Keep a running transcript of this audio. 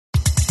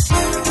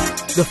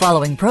The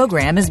following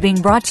program is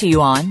being brought to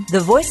you on the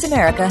Voice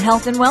America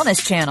Health and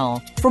Wellness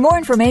Channel. For more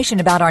information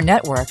about our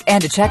network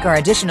and to check our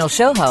additional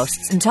show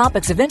hosts and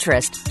topics of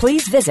interest,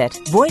 please visit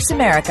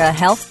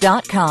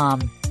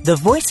voiceamericahealth.com. The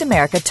Voice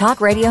America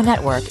Talk Radio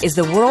Network is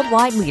the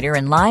worldwide leader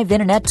in live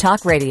Internet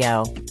talk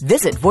radio.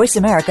 Visit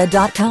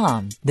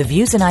voiceamerica.com. The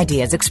views and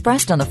ideas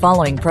expressed on the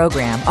following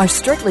program are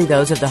strictly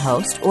those of the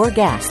host or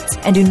guests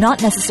and do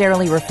not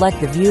necessarily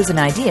reflect the views and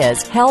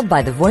ideas held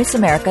by the Voice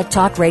America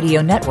Talk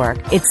Radio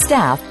Network, its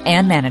staff,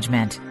 and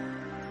management.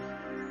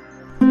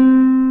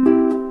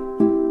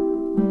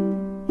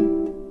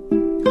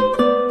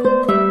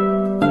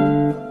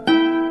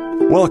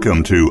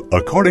 Welcome to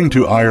According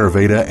to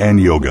Ayurveda and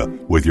Yoga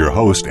with your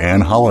host,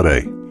 Ann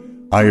Holliday.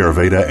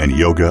 Ayurveda and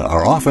yoga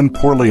are often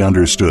poorly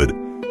understood,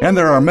 and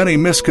there are many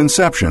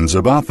misconceptions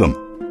about them.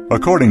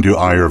 According to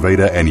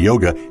Ayurveda and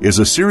Yoga is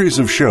a series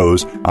of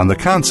shows on the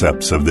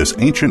concepts of this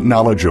ancient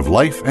knowledge of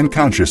life and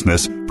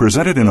consciousness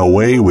presented in a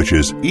way which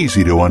is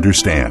easy to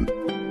understand.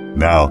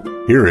 Now,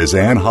 here is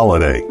Ann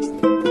Holliday.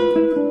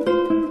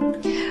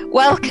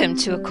 Welcome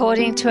to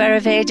According to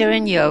Ayurveda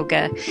and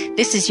Yoga.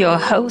 This is your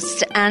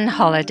host, Ann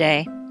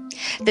Holliday.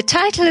 The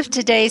title of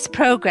today's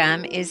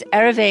program is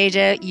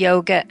Ayurveda,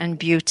 Yoga and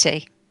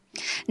Beauty.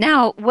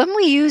 Now, when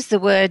we use the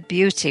word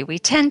beauty, we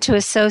tend to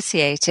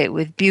associate it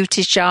with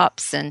beauty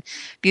shops and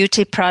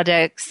beauty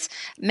products,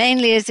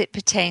 mainly as it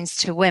pertains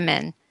to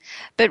women.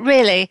 But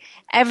really,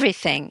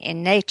 everything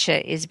in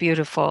nature is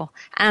beautiful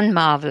and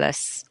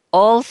marvelous.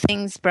 All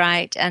things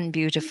bright and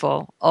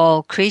beautiful,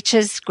 all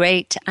creatures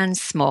great and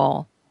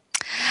small.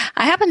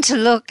 I happened to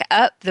look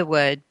up the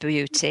word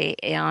beauty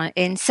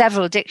in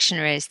several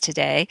dictionaries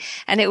today,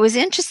 and it was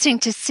interesting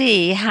to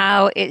see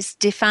how it's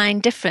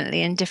defined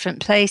differently in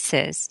different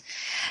places.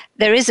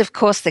 There is, of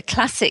course, the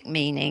classic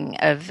meaning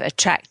of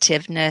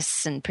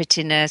attractiveness and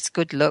prettiness,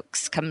 good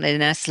looks,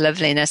 comeliness,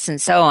 loveliness,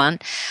 and so on,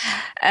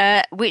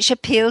 which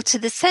appeal to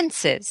the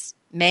senses,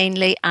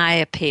 mainly eye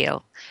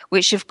appeal,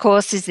 which of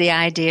course is the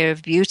idea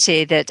of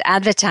beauty that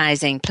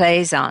advertising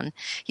plays on.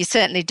 You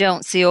certainly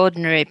don't see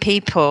ordinary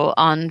people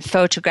on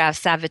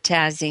photographs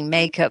advertising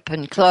makeup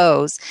and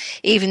clothes,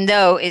 even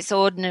though it's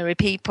ordinary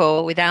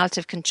people with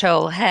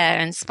out-of-control hair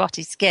and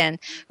spotty skin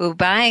who are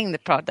buying the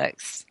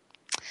products.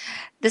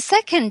 The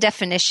second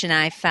definition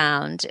I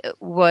found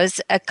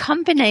was a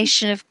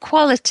combination of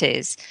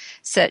qualities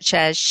such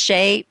as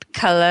shape,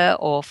 color,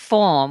 or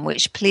form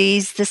which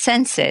please the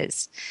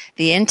senses,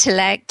 the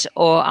intellect,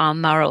 or our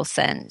moral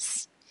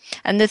sense.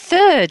 And the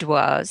third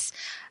was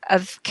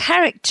of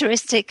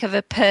characteristic of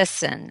a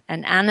person,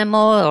 an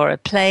animal or a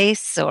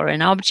place or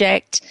an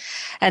object,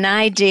 an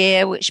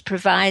idea which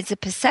provides a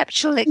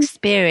perceptual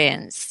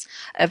experience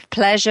of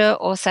pleasure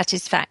or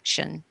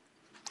satisfaction.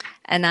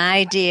 An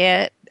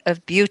idea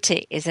of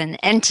beauty is an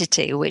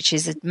entity which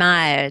is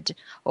admired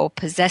or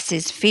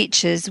possesses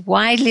features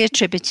widely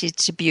attributed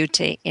to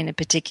beauty in a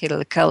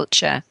particular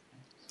culture.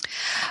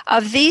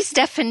 Of these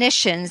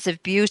definitions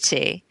of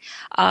beauty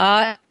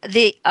are of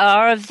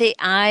the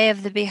eye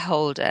of the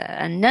beholder,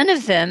 and none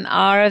of them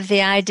are of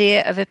the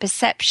idea of a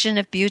perception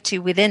of beauty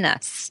within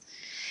us.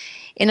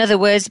 In other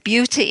words,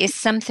 beauty is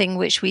something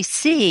which we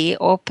see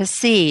or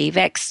perceive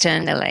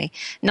externally,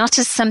 not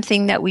as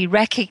something that we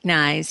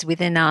recognize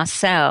within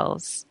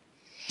ourselves.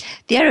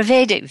 The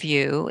Ayurvedic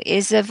view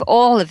is of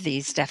all of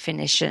these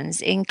definitions,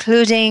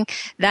 including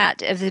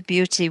that of the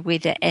beauty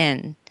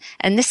within.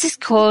 And this is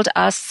called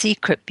our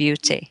secret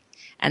beauty.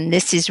 And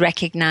this is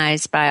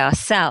recognized by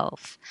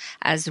ourselves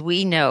as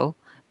we know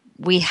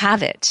we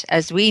have it,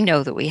 as we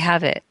know that we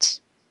have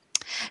it.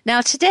 Now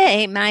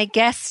today, my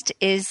guest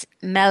is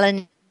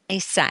Melanie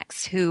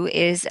Sachs, who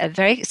is a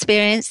very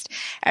experienced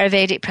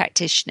Ayurvedic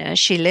practitioner.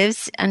 She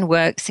lives and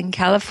works in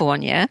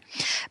California,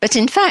 but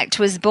in fact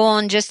was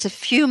born just a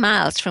few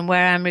miles from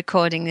where I'm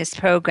recording this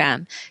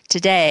program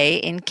today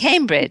in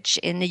Cambridge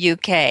in the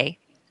UK.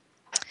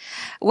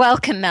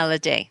 Welcome,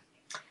 Melody.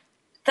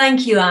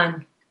 Thank you,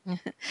 Anne.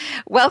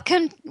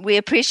 Welcome. We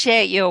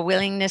appreciate your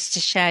willingness to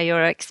share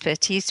your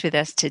expertise with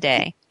us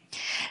today.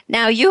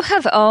 Now, you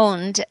have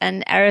owned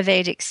an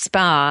Ayurvedic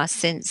spa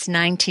since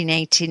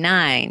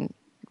 1989,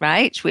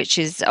 right? Which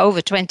is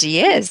over 20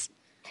 years.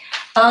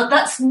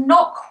 That's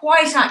not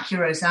quite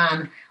accurate,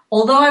 Anne.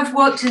 Although I've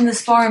worked in the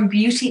spa and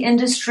beauty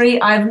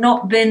industry, I've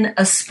not been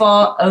a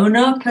spa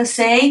owner per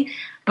se,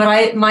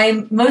 but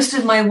most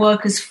of my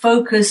work is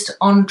focused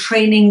on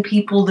training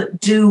people that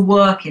do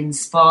work in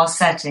spa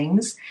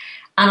settings.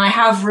 And I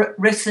have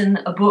written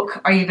a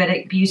book,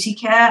 Ayurvedic Beauty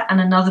Care, and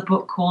another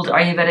book called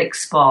Ayurvedic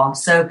Spa.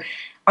 So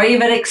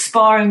Ayurvedic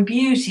Spa and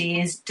Beauty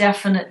is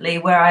definitely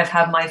where I've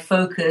had my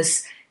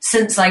focus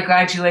since I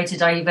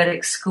graduated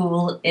Ayurvedic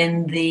school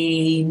in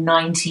the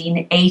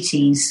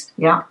 1980s.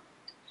 Yeah.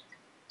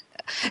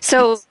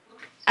 So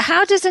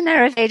how does an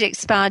Ayurvedic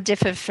spa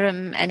differ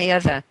from any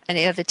other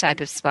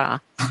type of spa?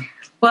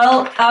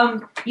 Well,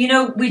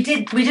 we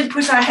did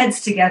put our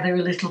heads together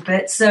a little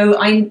bit. So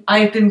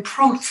I've been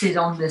prompted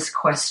on this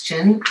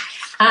question,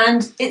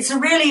 and it's a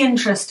really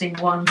interesting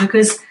one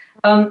because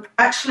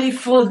actually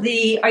for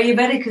the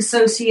Ayurvedic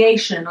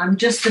Association, I'm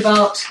just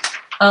about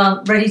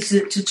ready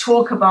to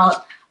talk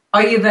about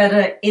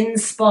Ayurveda in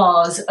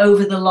spas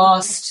over the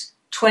last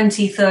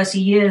 20, 30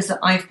 years that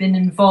I've been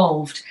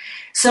involved.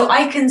 So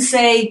I can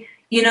say,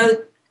 an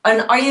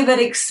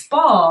Ayurvedic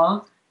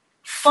spa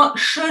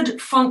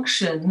should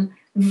function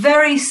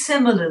very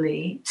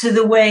similarly to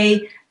the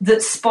way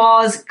that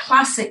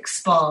classic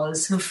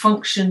spas have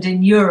functioned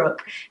in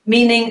Europe,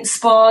 meaning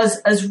spas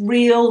as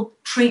real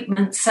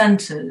treatment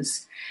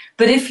centers.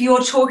 But if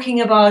you're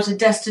talking about a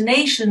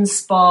destination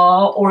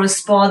spa or a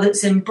spa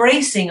that's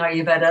embracing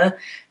Ayurveda,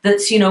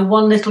 that's,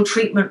 one little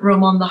treatment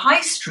room on the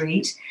high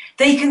street,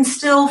 they can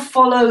still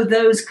follow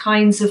those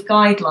kinds of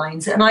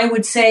guidelines. And I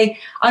would say,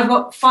 I've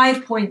got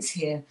 5 points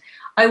here.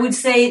 I would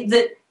say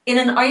that in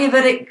an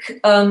Ayurvedic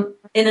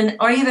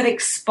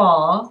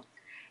spa,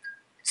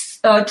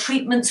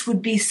 treatments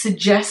would be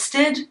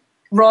suggested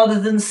rather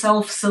than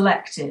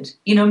self-selected.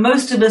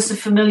 Most of us are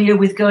familiar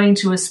with going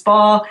to a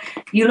spa.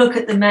 You look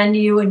at the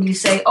menu and you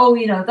say,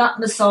 that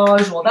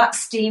massage or that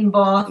steam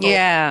bath, or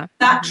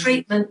that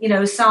treatment,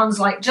 sounds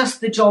like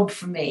just the job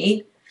for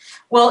me.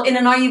 Well, in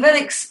an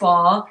Ayurvedic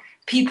spa,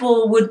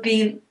 people would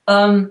be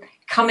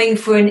coming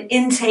for an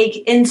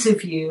intake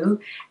interview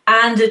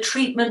and a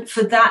treatment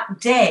for that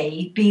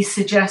day be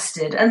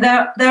suggested. And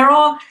there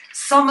are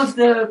some of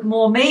the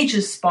more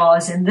major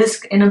spas in this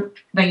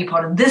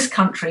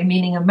country,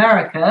 meaning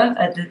America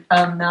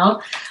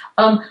now,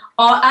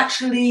 are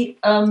actually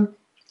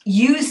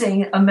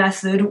using a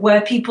method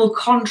where people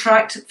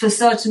contract for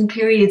certain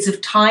periods of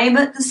time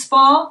at the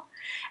spa,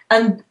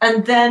 and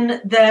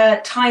then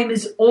their time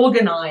is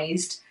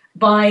organized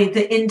by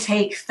the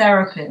intake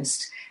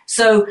therapist.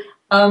 So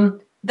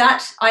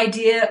that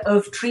idea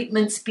of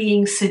treatments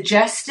being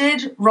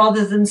suggested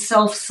rather than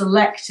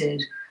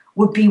self-selected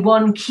would be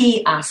one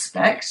key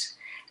aspect.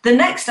 The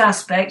next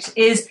aspect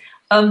is,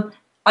 when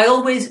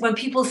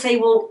people say,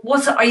 well,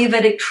 what are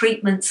Ayurvedic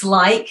treatments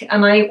like?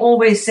 And I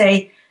always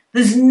say,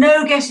 there's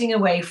no getting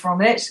away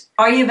from it.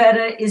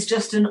 Ayurveda is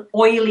just an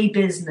oily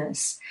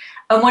business.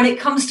 And when it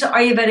comes to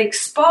Ayurvedic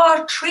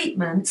spa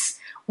treatments,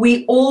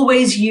 we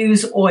always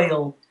use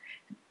oil.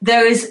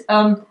 There is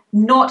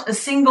not a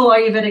single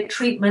Ayurvedic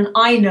treatment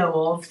I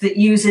know of that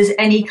uses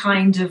any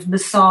kind of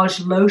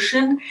massage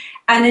lotion.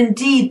 And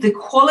indeed, the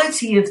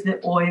quality of the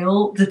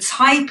oil, the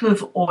type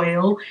of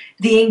oil,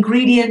 the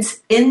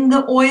ingredients in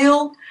the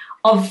oil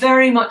are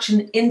very much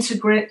an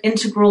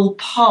integral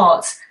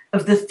part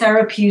of the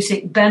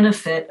therapeutic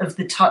benefit of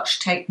the touch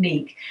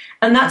technique.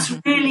 And that's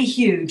really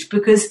huge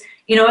because,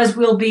 as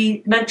we'll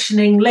be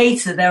mentioning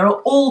later, there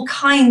are all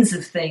kinds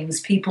of things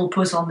people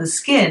put on the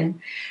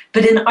skin.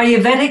 But in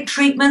Ayurvedic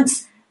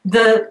treatments,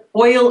 the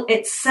oil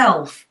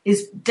itself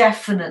is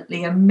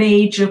definitely a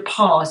major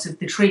part of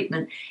the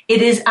treatment.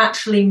 It is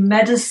actually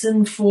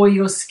medicine for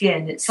your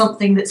skin. It's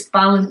something that's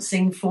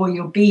balancing for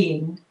your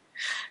being.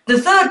 The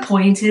third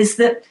point is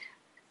that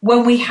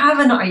when we have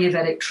an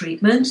Ayurvedic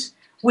treatment,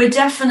 we're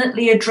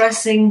definitely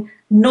addressing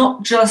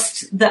not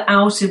just the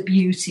outer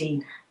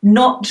beauty,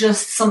 not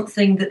just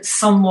something that's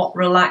somewhat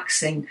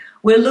relaxing.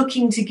 We're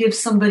looking to give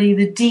somebody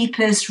the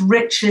deepest,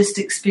 richest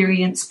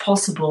experience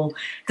possible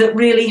that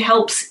really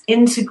helps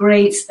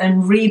integrate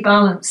and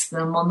rebalance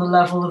them on the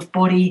level of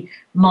body,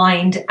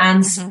 mind,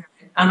 and spirit.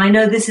 And I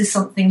know this is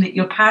something that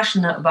you're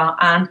passionate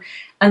about, Anne,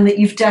 and that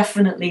you've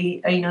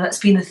definitely, that's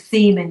been a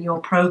theme in your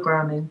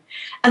programming.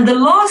 And the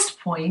last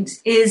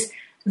point is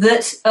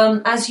that,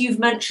 as you've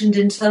mentioned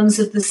in terms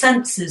of the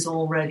senses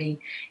already,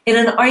 in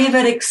an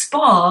Ayurvedic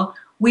spa,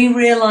 we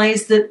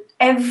realize that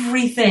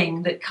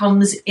everything that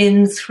comes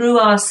in through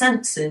our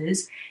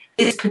senses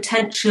is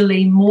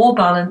potentially more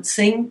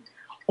balancing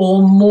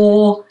or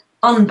more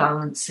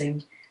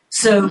unbalancing.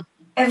 So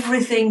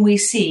everything we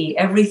see,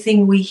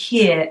 everything we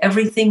hear,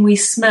 everything we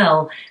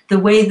smell, the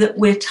way that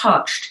we're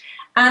touched,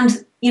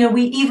 and,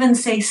 we even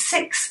say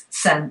sixth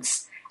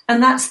sense,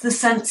 and that's the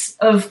sense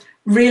of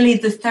really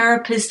the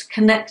therapist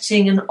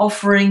connecting and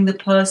offering the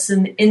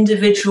person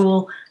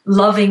individual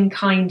loving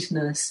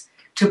kindness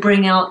to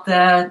bring out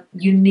their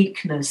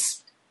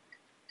uniqueness.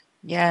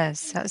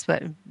 Yes, that's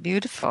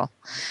beautiful.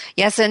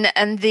 Yes,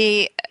 and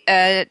the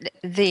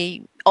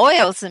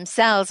oils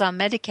themselves are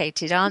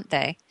medicated, aren't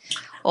they?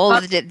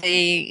 All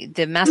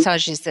the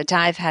massages that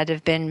I've had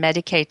have been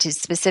medicated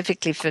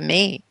specifically for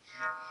me.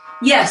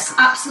 Yes,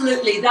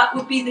 absolutely. That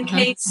would be the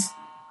case.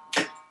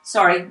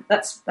 Sorry,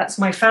 that's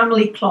my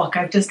family clock.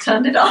 I've just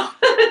turned it off.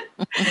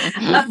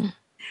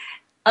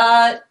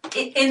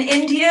 In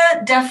India,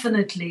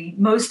 definitely,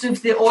 most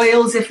of the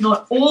oils, if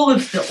not all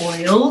of the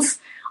oils,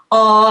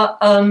 are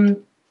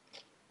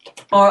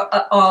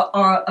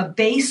a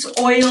base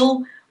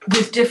oil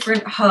with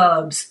different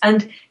herbs.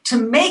 And to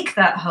make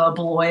that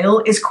herbal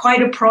oil is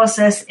quite a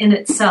process in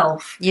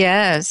itself.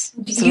 Yes,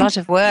 it's a lot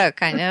of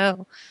work, I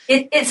know.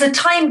 It's a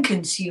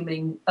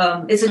time-consuming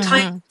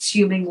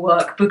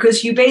work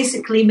because you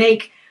basically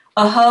make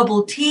a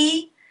herbal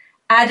tea,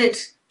 add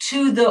it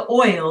to the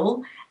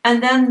oil,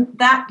 and then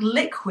that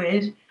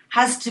liquid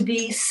has to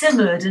be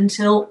simmered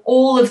until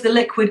all of the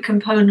liquid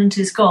component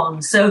is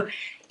gone. So,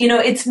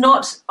 it's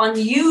not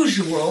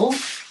unusual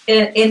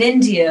in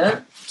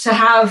India to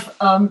have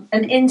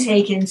an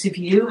intake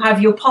interview,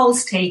 have your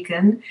pulse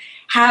taken,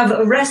 have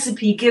a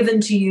recipe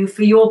given to you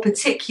for your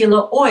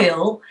particular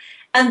oil,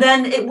 and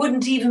then it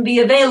wouldn't even be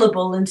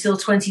available until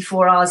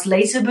 24 hours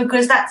later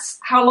because that's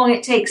how long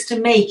it takes to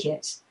make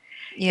it.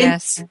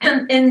 Yes.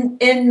 In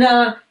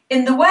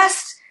the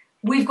West,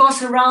 we've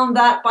got around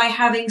that by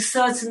having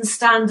certain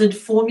standard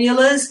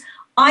formulas,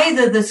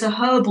 either that are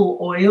herbal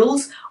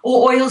oils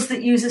or oils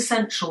that use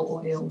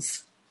essential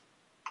oils.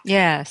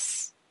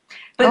 Yes.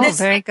 But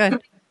very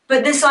good.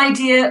 But this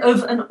idea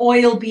of an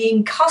oil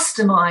being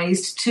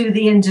customized to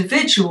the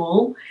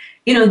individual,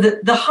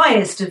 the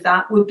highest of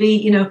that would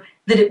be,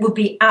 that it would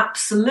be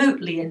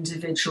absolutely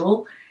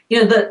individual.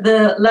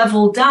 The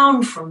level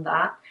down from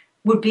that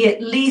would be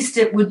at least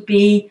it would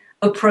be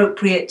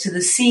appropriate to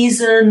the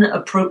season,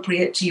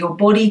 appropriate to your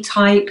body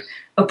type,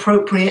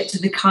 appropriate to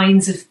the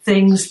kinds of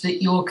things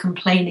that you're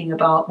complaining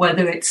about,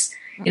 whether it's,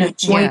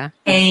 joint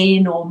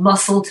pain or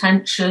muscle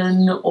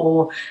tension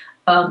or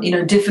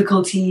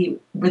difficulty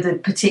with a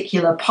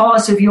particular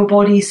part of your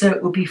body. So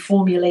it will be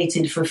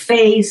formulated for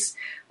face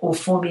or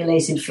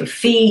formulated for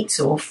feet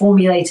or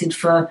formulated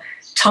for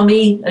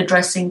tummy,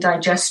 addressing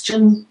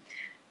digestion.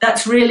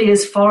 That's really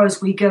as far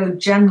as we go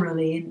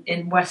generally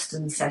in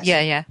Western settings.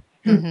 Yeah.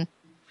 Mm-hmm.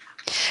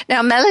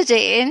 Now,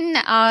 Melody, in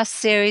our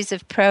series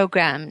of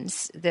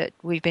programs that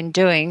we've been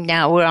doing,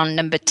 now we're on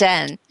number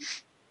 10,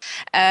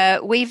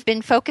 we've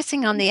been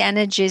focusing on the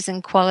energies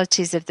and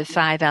qualities of the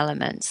 5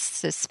 elements,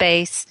 so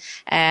space,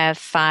 air,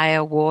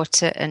 fire,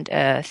 water, and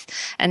earth,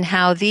 and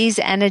how these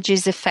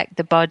energies affect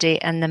the body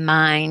and the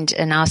mind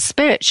and our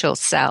spiritual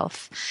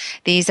self.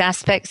 These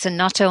aspects are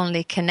not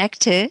only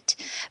connected,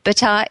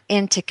 but are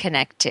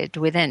interconnected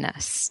within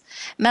us.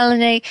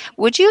 Melanie,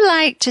 would you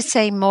like to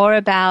say more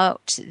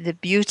about the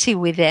beauty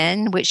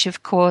within, which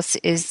of course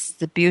is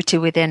the beauty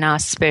within our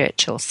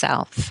spiritual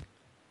self?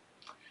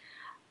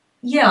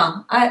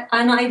 Yeah,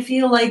 I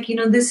feel like,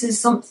 this is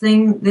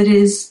something that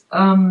is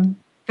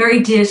very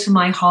dear to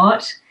my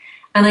heart.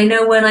 And I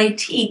know when I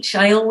teach,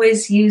 I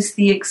always use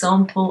the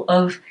example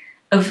of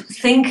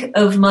think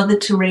of Mother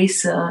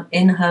Teresa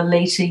in her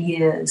later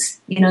years.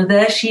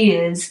 There she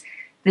is,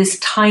 this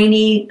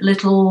tiny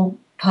little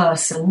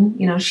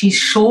person. She's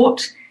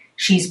short,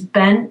 she's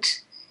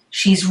bent,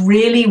 she's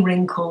really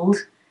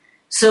wrinkled.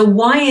 So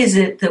why is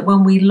it that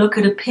when we look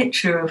at a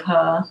picture of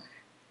her,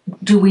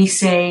 do we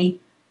say,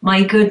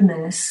 my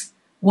goodness,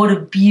 what a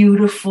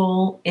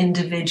beautiful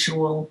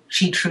individual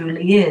she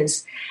truly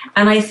is?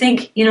 And I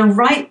think,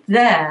 right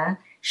there,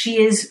 she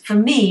is, for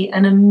me,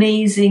 an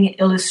amazing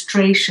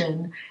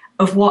illustration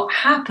of what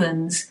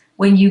happens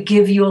when you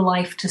give your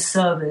life to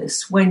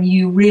service, when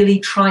you really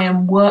try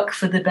and work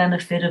for the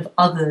benefit of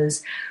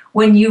others,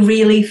 when you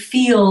really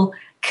feel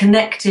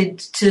connected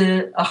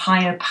to a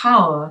higher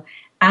power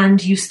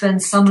and you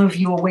spend some of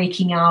your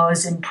waking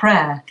hours in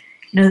prayer.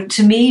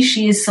 To me,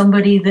 she is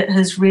somebody that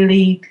has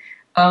really,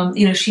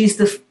 she's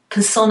the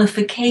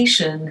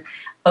personification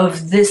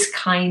of this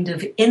kind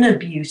of inner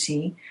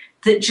beauty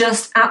that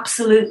just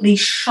absolutely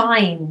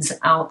shines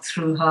out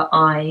through her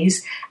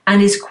eyes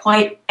and is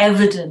quite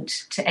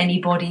evident to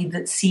anybody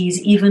that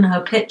sees even her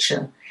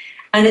picture.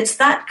 And it's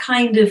that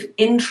kind of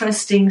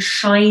interesting,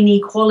 shiny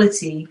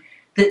quality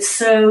that's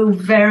so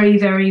very,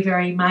 very,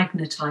 very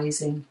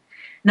magnetizing.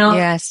 Now,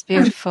 yes,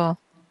 beautiful.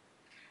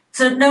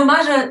 So no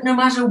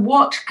matter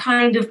what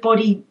kind of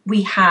body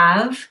we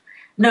have,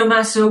 no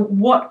matter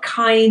what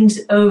kind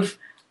of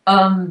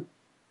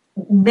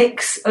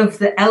mix of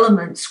the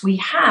elements we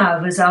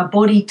have as our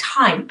body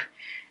type,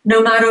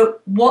 no matter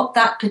what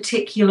that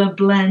particular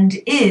blend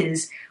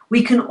is,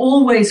 we can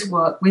always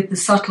work with the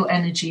subtle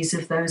energies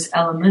of those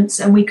elements,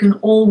 and we can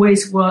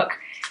always work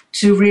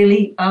to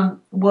really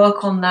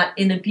work on that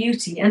inner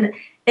beauty. And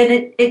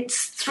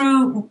it's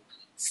through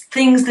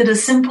things that are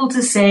simple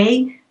to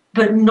say,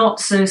 but not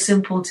so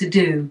simple to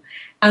do.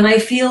 And I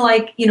feel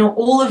like,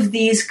 all of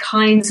these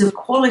kinds of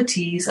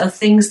qualities are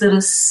things that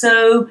are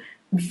so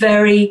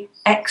very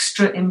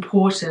extra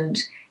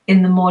important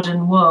in the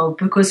modern world,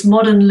 because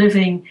modern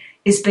living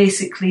is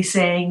basically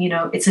saying,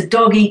 it's a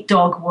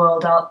dog-eat-dog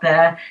world out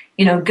there.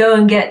 Go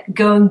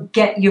and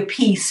get your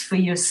peace for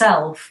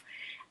yourself.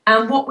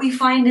 And what we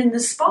find in the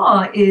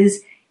spa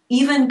is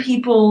even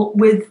people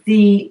with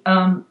the,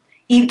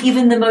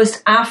 even the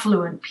most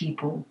affluent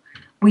people,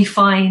 we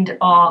find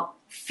are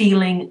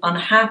feeling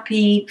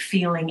unhappy,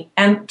 feeling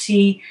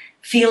empty,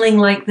 feeling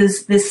like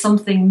there's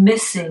something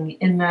missing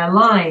in their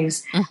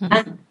lives.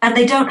 Mm-hmm. And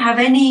they don't have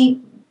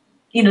any,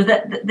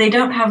 that they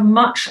don't have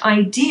much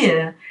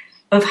idea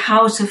of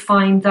how to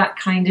find that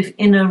kind of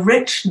inner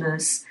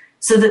richness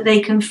so that they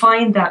can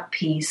find that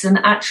peace and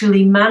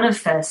actually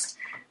manifest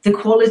the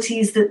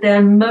qualities that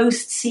they're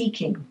most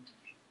seeking.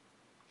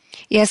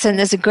 Yes, and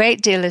there's a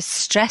great deal of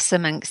stress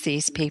amongst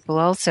these people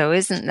also,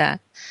 isn't there?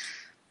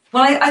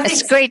 Well, I think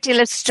there's a great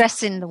deal of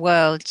stress in the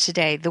world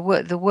today. The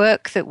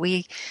work that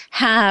we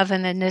have,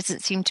 and there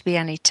doesn't seem to be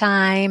any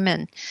time,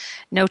 and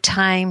no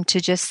time to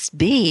just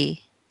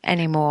be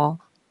anymore.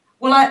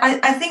 Well,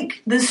 I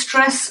think there's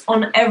stress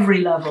on every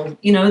level.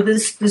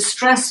 There's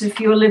stress if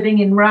you're living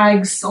in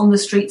rags on the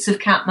streets of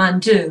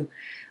Kathmandu.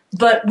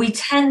 But we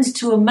tend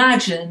to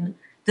imagine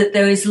that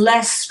there is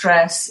less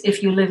stress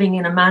if you're living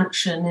in a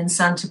mansion in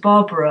Santa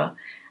Barbara.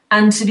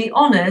 And to be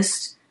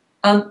honest,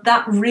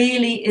 that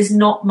really is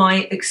not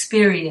my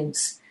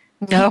experience.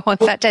 No, in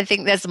fact, I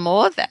think there's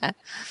more there.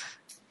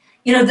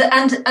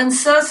 And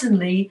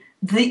certainly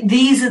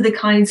these are the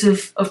kinds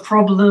of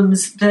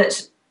problems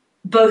that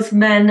both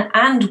men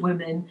and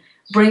women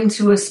bring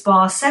to a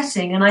spa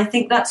setting. And I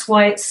think that's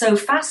why it's so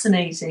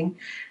fascinating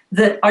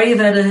that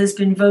Ayurveda has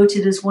been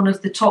voted as one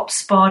of the top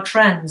spa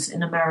trends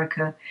in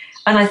America.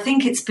 And I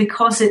think it's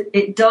because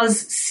it does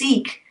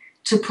seek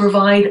to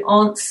provide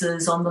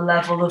answers on the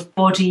level of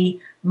body,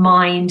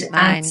 mind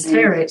and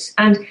spirit.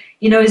 And,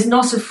 is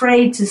not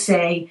afraid to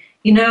say,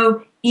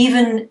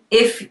 even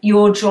if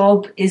your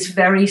job is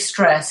very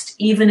stressed,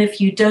 even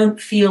if you don't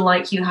feel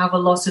like you have a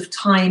lot of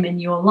time in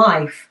your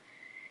life,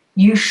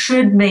 you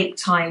should make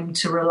time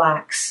to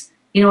relax.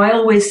 I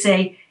always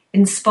say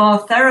in spa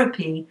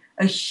therapy,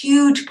 a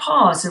huge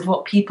part of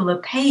what people are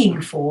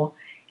paying for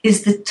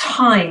is the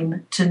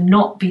time to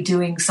not be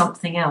doing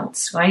something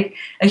else, right?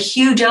 A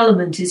huge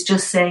element is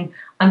just saying,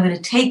 I'm going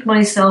to take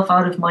myself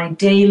out of my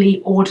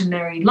daily,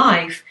 ordinary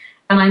life,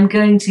 and I'm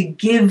going to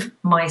give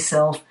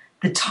myself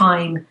the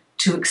time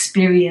to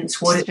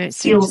experience what it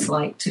feels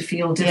like to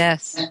feel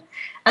different. Yes.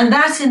 And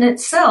that in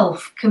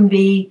itself can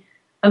be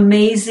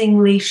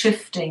amazingly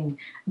shifting.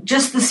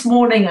 Just this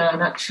morning,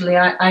 Anne, actually,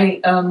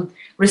 I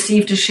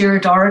received a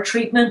Shirodhara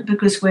treatment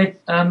because we're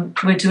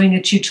doing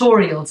a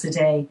tutorial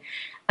today.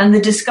 And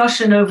the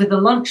discussion over the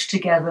lunch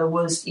together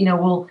was,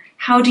 well,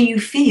 how do you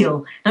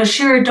feel? Now,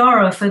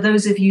 Shirodhara, for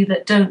those of you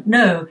that don't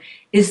know,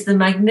 is the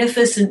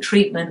magnificent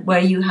treatment where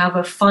you have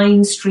a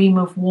fine stream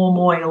of warm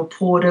oil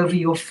poured over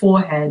your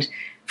forehead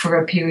for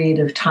a period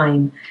of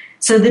time.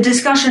 So the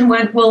discussion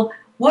went, well,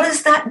 what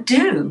does that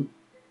do?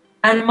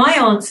 And my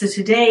answer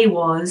today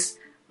was,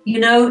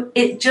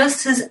 it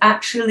just has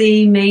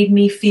actually made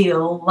me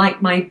feel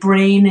like my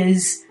brain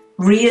is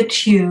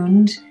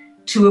reattuned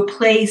to a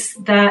place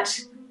that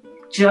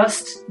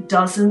just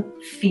doesn't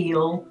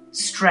feel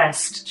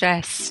stressed.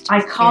 I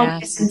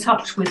can't get in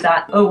touch with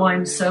that,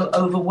 I'm so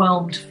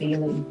overwhelmed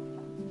feeling.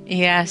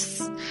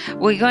 Yes.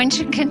 We're going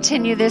to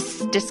continue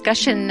this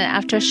discussion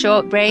after a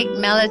short break.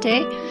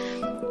 Melody,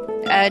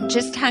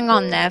 just hang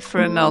on there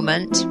for a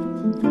moment.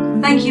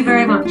 Thank you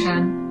very much,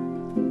 Anne.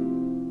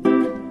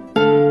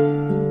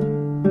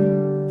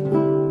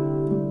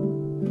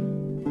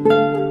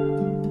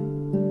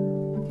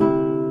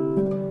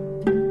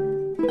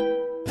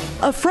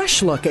 A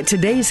fresh look at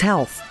today's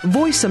health.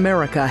 Voice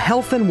America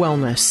Health and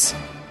Wellness.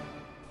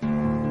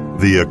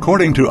 The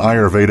According to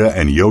Ayurveda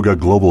and Yoga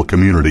Global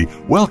Community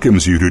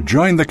welcomes you to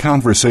join the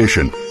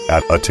conversation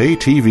at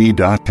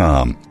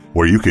ataytv.com,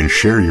 where you can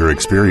share your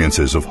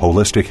experiences of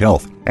holistic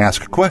health,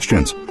 ask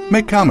questions,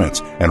 make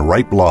comments, and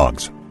write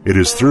blogs. It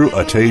is through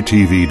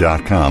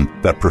ataytv.com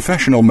that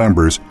professional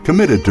members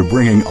committed to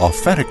bringing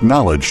authentic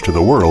knowledge to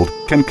the world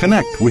can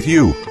connect with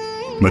you.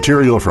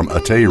 Material from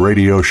Atay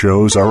radio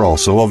shows are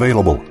also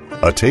available.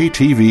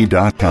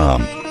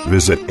 ataytv.com.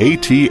 Visit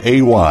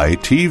ataytv.com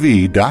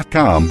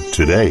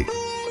today.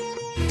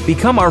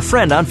 Become our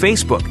friend on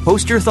Facebook.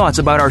 Post your thoughts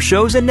about our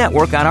shows and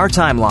network on our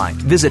timeline.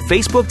 Visit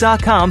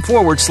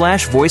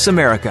facebook.com/Voice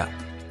America.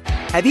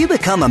 Have you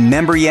become a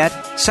member yet?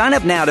 Sign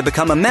up now to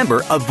become a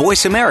member of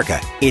Voice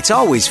America. It's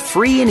always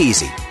free and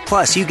easy.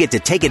 Plus, you get to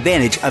take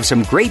advantage of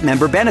some great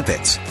member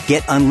benefits.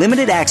 Get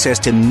unlimited access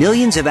to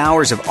millions of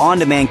hours of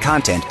on-demand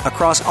content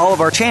across all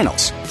of our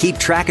channels. Keep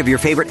track of your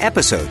favorite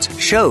episodes,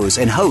 shows,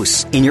 and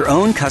hosts in your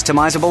own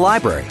customizable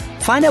library.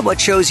 Find out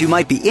what shows you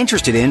might be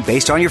interested in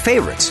based on your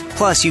favorites.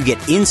 Plus, you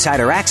get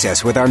insider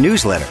access with our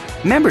newsletter.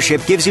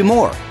 Membership gives you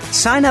more.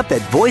 Sign up at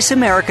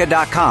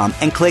voiceamerica.com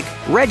and click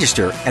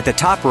Register at the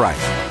top right.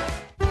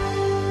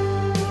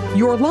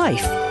 Your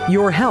life,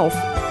 your health,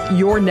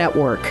 your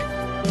network.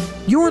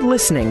 You're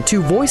listening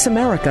to Voice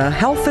America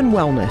Health and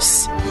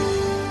Wellness.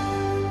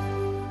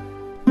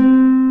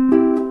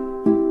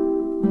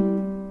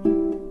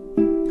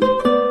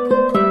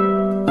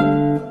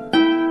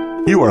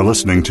 You are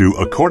listening to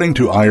According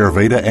to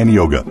Ayurveda and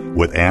Yoga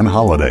with Anne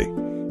Holliday.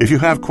 If you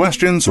have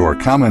questions or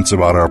comments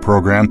about our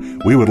program,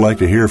 we would like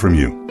to hear from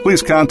you.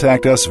 Please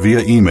contact us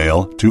via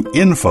email to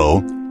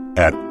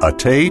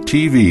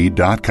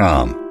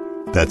info@ataytv.com.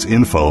 That's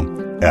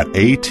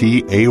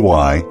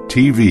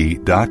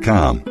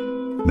info@ataytv.com.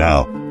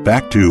 Now,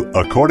 back to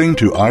According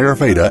to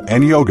Ayurveda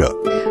and Yoga.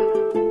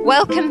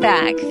 Welcome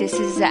back. This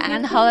is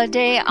Anne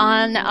Holliday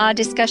on our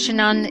discussion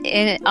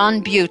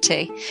on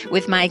beauty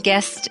with my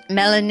guest,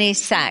 Melanie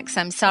Sachs.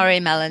 I'm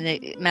sorry,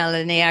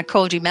 Melanie, I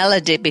called you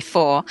Melody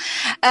before.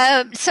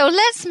 So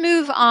let's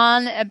move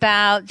on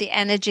about the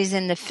energies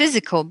in the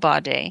physical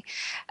body.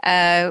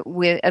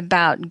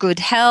 About good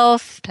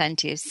health,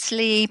 plenty of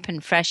sleep,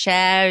 and fresh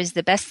air is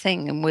the best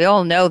thing, and we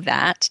all know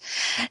that.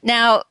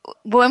 Now,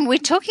 when we're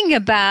talking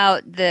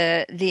about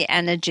the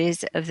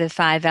energies of the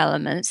five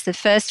elements, the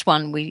first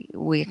one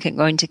we we're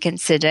going to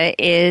consider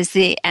is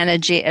the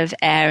energy of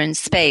air and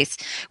space,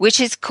 which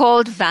is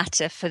called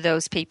Vata for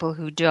those people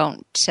who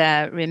don't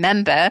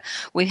remember.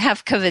 We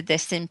have covered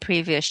this in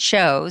previous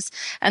shows.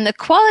 And the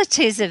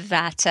qualities of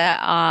Vata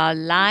are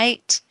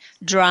light,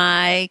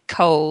 dry,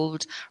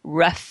 cold,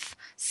 rough,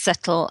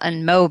 subtle,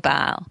 and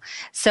mobile.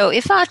 So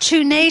if our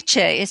true nature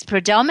is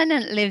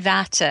predominantly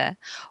Vata,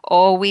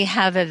 or we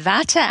have a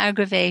Vata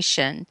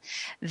aggravation,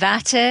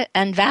 Vata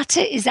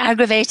is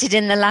aggravated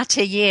in the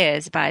latter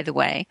years, by the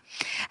way,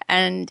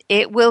 and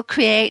it will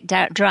create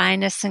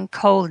dryness and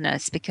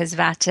coldness because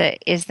Vata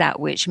is that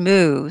which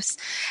moves.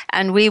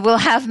 And we will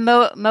have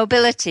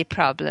mobility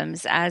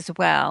problems as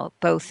well,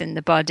 both in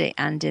the body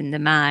and in the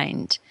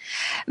mind.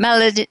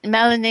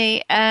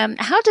 Melanie,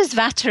 how does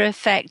Vata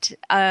affect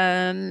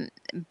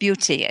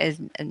beauty as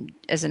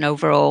an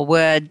overall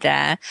word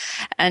there,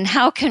 and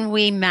how can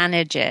we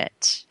manage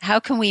it?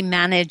 How can we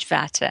manage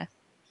Vata?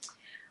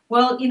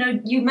 Well,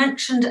 you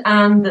mentioned,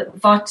 Anne, that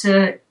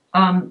Vata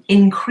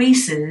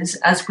increases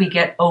as we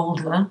get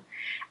older.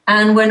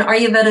 And when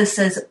Ayurveda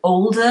says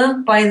older,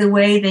 by the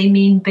way, they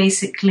mean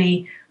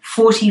basically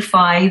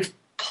 45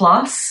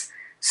 plus.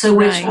 So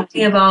we're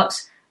talking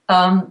about,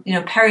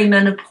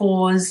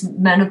 perimenopause,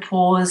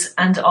 menopause,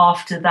 and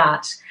after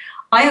that.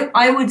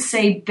 I would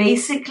say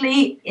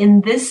basically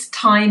in this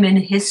time in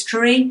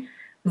history,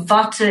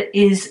 Vata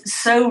is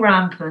so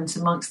rampant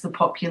amongst the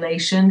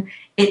population.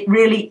 It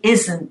really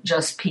isn't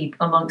just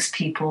amongst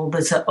people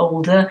that are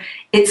older.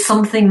 It's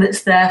something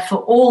that's there for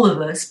all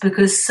of us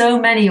because so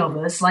many of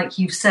us, like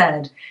you've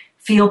said,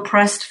 feel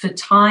pressed for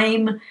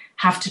time,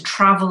 have to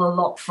travel a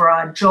lot for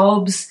our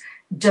jobs,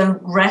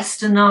 don't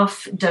rest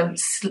enough, don't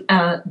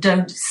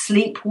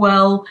sleep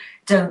well,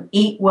 don't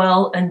eat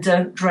well, and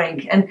don't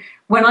drink. And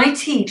when I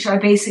teach, I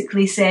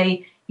basically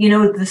say,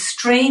 the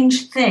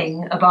strange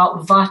thing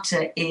about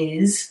Vata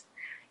is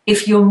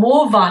if you're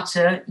more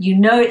Vata,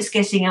 it's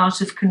getting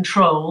out of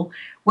control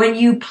when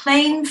you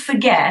plain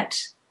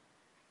forget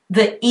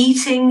that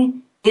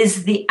eating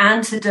is the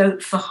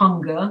antidote for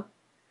hunger,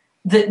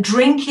 that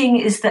drinking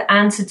is the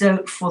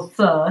antidote for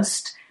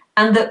thirst,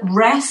 and that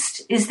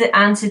rest is the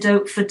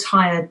antidote for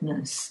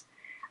tiredness.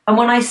 And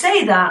when I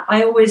say that,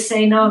 I always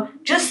say, no,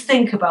 just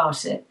think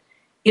about it.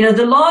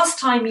 The last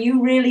time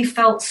you really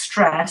felt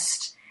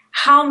stressed,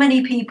 how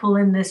many people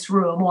in this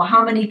room or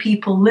how many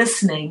people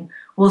listening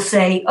will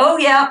say, oh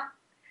yeah,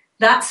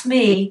 that's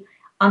me.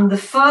 And the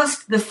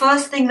first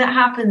thing that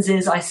happens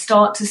is I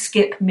start to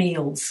skip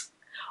meals,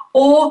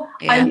 or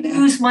I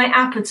lose my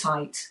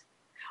appetite,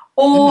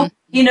 or,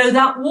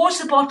 that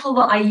water bottle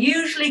that I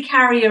usually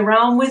carry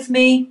around with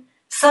me,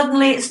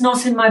 suddenly it's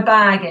not in my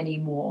bag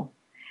anymore.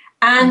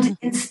 And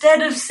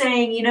instead of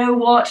saying, you know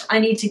what, I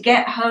need to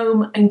get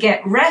home and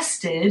get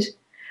rested,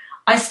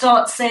 I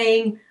start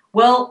saying,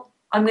 well,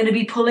 I'm going to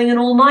be pulling an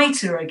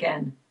all-nighter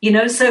again.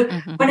 So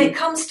when it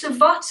comes to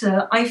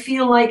Vata, I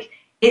feel like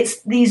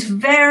it's these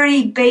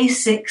very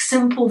basic,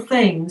 simple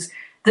things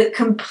that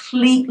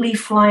completely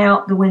fly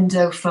out the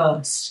window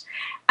first.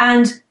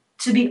 And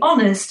to be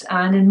honest,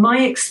 Anne, in my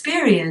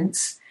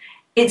experience,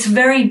 it's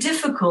very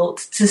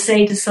difficult to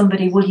say to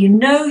somebody, well,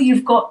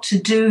 you've got to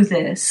do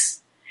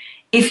this,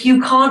 if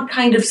you can't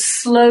kind of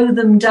slow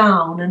them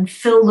down and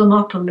fill them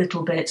up a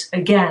little bit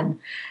again.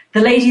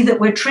 The lady that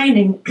we're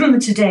training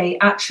today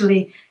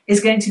actually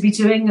is going to be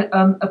doing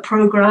a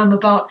program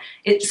about,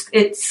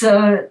 its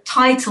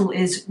title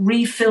is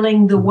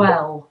Refilling the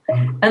Well.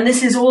 And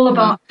this is all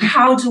about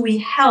how do we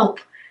help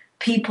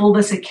people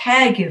that are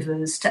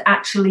caregivers to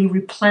actually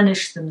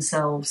replenish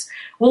themselves.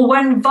 Well,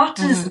 when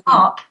Vata's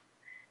up,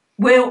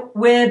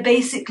 we're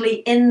basically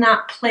in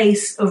that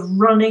place of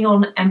running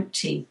on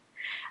empty.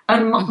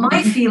 And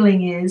my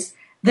feeling is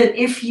that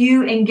if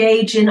you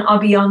engage in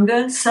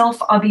Abhyanga,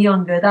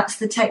 self-Abhyanga, that's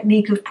the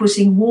technique of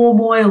putting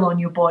warm oil on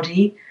your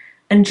body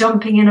and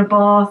jumping in a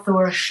bath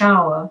or a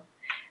shower,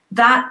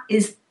 that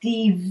is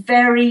the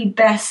very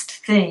best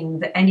thing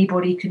that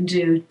anybody can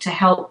do to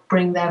help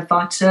bring their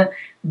Vata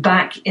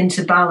back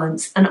into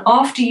balance. And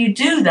after you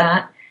do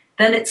that,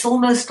 then it's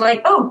almost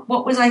like, oh,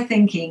 what was I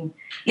thinking?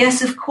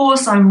 Yes, of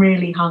course I'm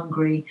really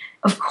hungry.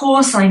 Of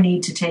course I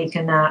need to take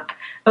a nap.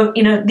 Oh,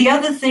 the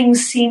other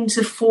things seem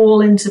to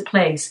fall into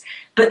place.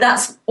 But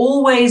that's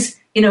always,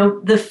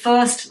 the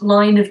first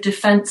line of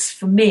defense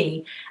for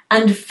me,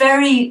 and a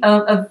very,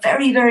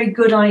 very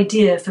good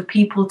idea for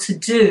people to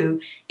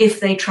do if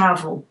they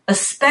travel,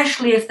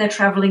 especially if they're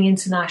traveling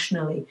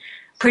internationally.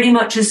 Pretty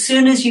much as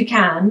soon as you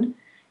can,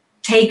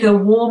 take a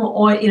warm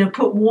oil,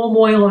 put warm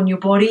oil on your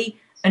body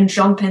and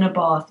jump in a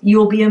bath.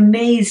 You'll be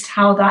amazed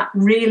how that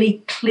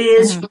really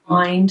clears your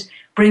mind,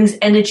 brings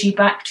energy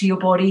back to your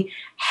body,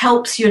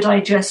 helps your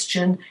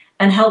digestion,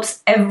 and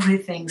helps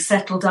everything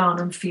settle down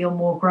and feel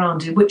more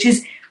grounded, which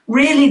is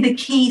really the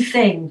key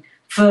thing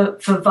for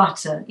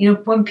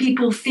Vata. When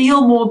people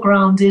feel more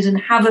grounded and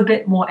have a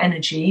bit more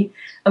energy,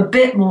 a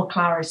bit more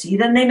clarity,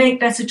 then they make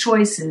better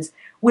choices.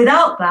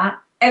 Without that,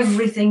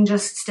 everything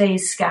just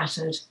stays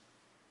scattered.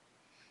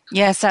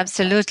 Yes,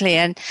 absolutely.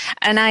 And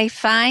I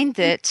find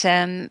that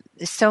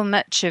so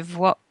much of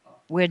what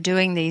we're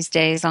doing these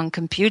days on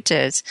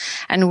computers,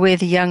 and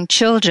with young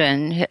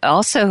children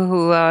also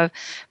who are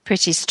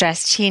pretty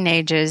stressed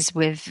teenagers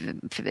with,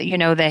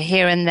 they're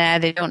here and there.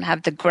 They don't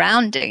have the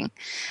grounding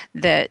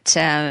that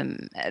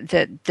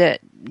that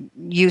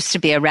used to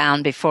be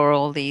around before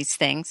all these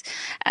things.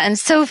 And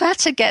so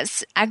Vata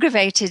gets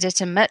aggravated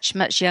at a much,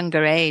 much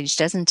younger age,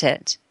 doesn't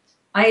it?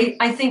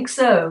 I think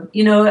so,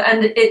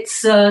 and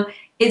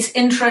it's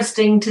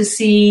interesting to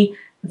see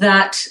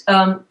that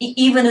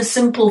even a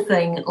simple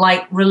thing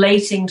like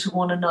relating to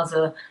one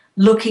another,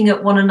 looking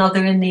at one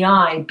another in the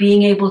eye,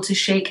 being able to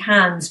shake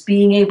hands,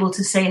 being able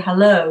to say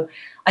hello.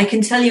 I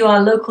can tell you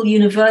our local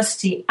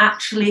university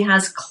actually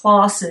has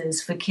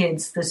classes for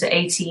kids that are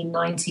 18,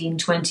 19,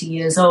 20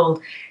 years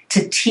old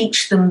to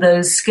teach them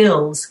those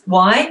skills.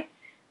 Why?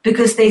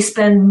 Because they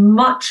spend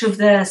much of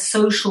their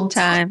social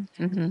time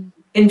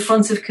in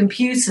front of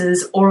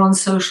computers or on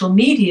social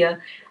media,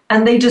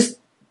 and they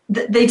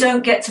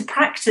don't get to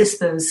practice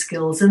those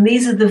skills. And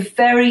these are the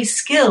very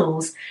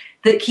skills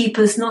that keep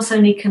us not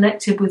only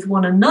connected with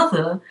one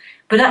another,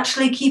 but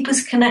actually keep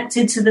us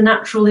connected to the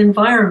natural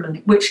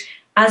environment, which,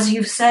 as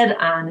you've said,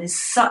 Anne, is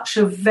such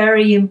a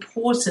very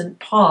important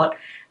part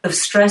of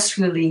stress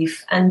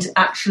relief and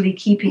actually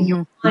keeping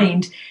your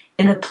mind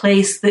in a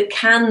place that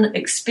can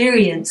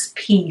experience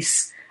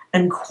peace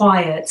and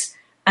quiet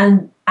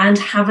and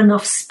have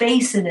enough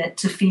space in it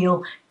to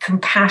feel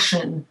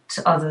compassion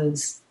to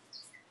others.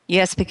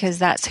 Yes, because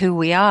that's who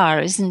we are,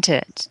 isn't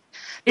it?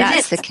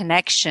 That's the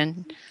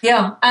connection.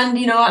 Yeah, and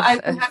I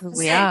have who to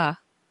we say, are.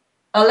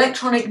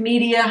 Electronic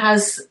media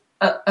has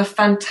a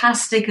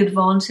fantastic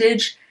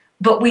advantage,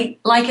 but we,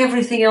 like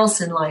everything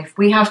else in life,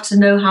 we have to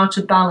know how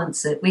to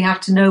balance it. We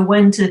have to know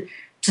when to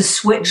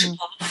switch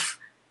off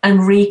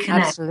and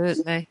reconnect.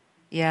 Absolutely.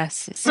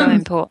 Yes, it's so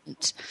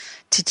important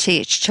to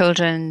teach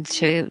children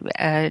to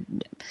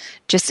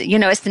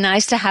it's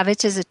nice to have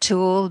it as a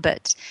tool,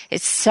 but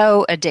it's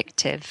so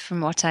addictive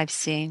from what I've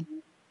seen.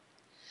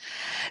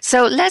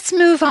 So let's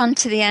move on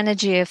to the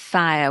energy of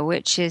fire,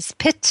 which is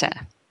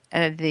Pitta.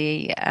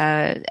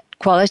 The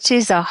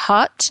qualities are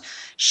hot,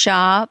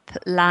 sharp,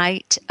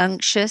 light,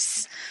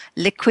 unctuous,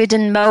 liquid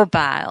and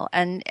mobile,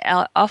 and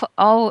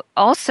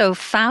also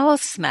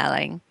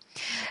foul-smelling.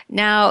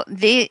 Now,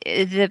 the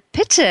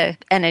Pitta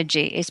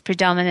energy is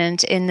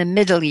predominant in the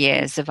middle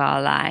years of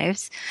our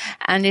lives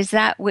and is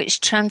that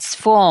which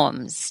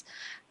transforms.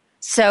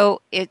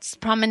 So it's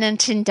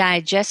prominent in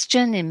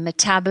digestion, in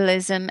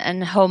metabolism,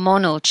 and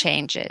hormonal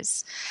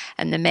changes.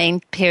 And the main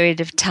period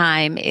of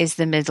time is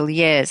the middle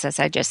years, as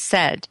I just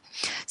said.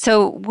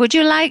 So would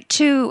you like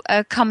to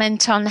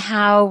comment on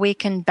how we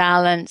can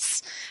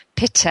balance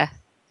Pitta?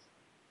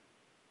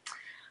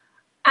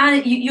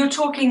 And you're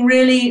talking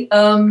really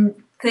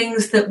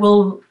things that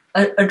will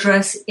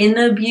address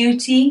inner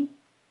beauty.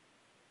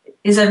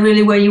 Is that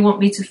really where you want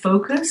me to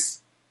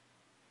focus?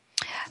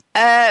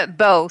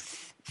 Both.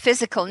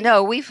 Physical,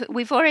 no,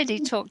 we've already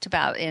talked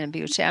about inner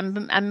beauty.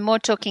 I'm more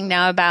talking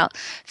now about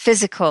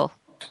physical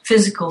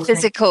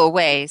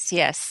ways.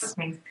 Yes,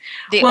 okay.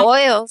 The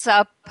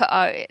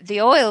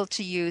oil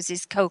to use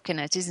is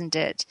coconut, isn't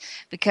it?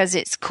 Because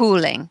it's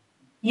cooling.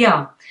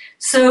 Yeah.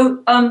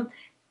 So,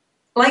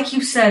 like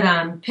you said,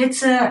 Anne,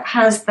 Pitta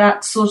has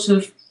that sort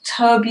of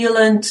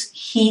turbulent,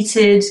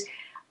 heated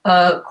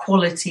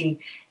quality.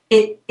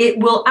 It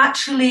will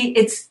actually,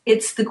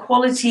 it's the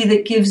quality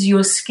that gives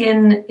your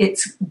skin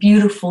its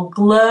beautiful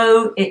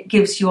glow. It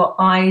gives your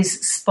eyes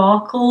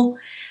sparkle,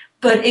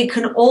 but it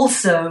can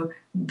also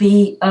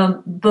be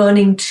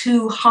burning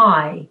too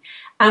high.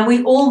 And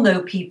we all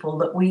know people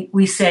that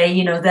we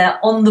say, they're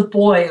on the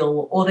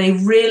boil, or they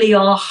really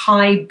are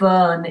high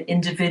burn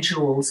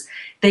individuals.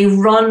 They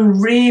run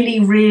really,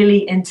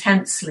 really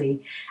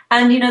intensely.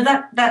 And,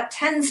 that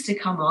tends to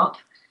come up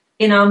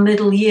in our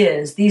middle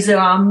years. These are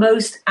our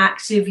most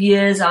active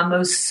years, our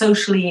most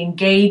socially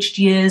engaged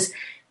years,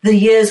 the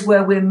years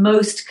where we're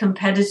most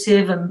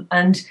competitive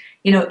and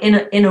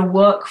in a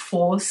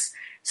workforce.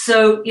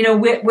 So,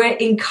 we're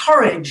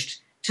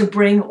encouraged to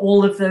bring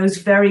all of those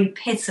very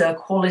Pitta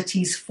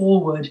qualities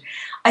forward.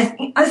 I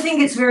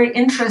think it's very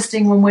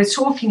interesting when we're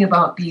talking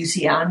about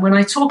beauty, Anne. When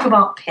I talk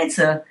about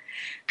Pitta,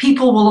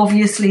 people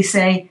obviously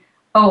say,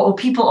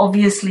 that's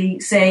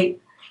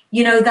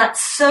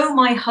so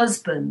my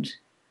husband.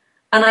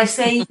 And I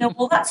say,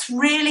 well, that's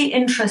really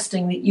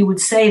interesting that you would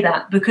say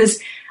that,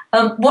 because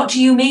what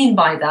do you mean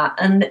by that?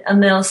 And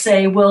they'll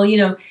say, well,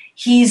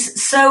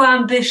 he's so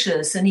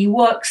ambitious and he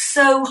works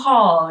so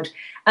hard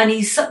and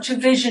he's such a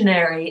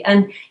visionary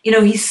and,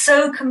 he's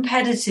so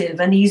competitive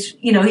and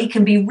he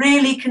can be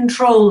really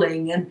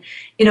controlling and,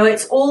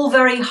 it's all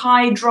very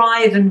high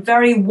drive and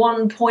very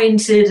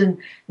one-pointed and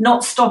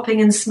not stopping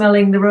and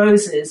smelling the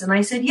roses. And I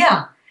said,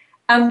 yeah.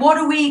 And what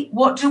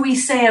do we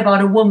say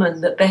about a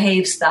woman that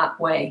behaves that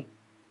way?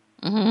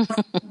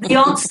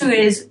 The answer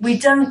is we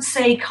don't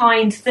say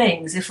kind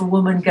things if a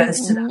woman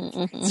goes to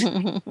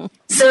that.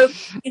 So,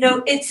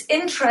 it's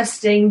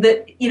interesting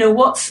that,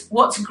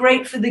 what's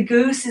great for the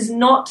goose is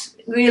not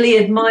really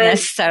admired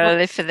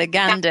necessarily for the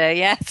gander,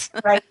 yes.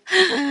 Right.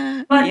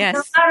 But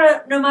yes.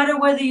 no matter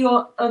whether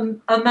you're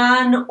a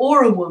man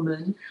or a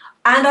woman,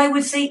 and I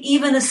would say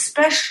even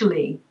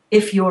especially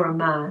if you're a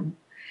man,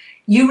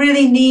 you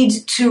really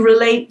need to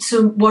relate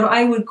to what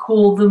I would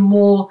call the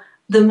more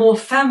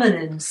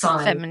feminine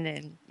side.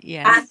 Feminine,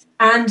 yes.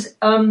 And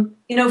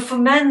for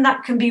men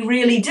that can be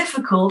really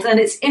difficult. And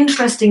it's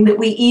interesting that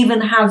we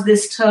even have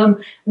this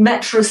term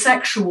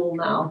metrosexual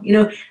now.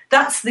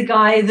 That's the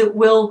guy that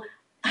will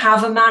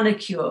have a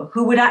manicure,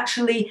 who would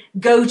actually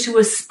go to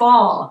a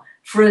spa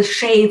for a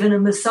shave and a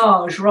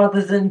massage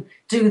rather than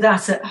do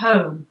that at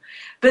home.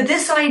 But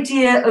this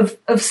idea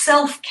of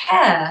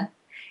self-care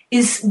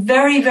is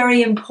very,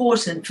 very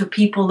important for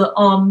people that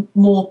are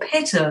more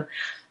pitta,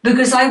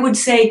 because I would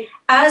say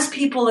as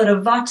people that are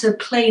vata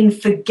plane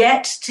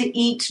forget to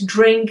eat,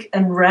 drink,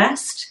 and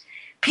rest,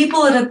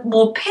 people that are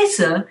more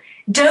pitta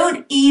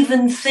don't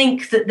even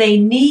think that they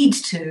need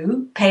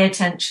to pay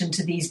attention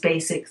to these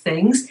basic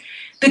things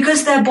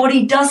because their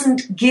body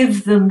doesn't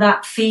give them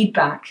that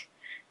feedback.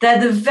 They're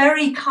the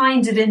very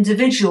kind of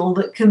individual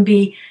that can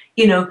be,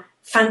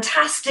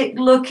 fantastic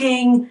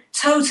looking,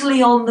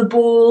 totally on the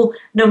ball,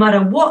 no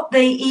matter what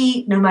they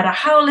eat, no matter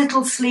how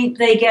little sleep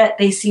they get,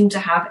 they seem to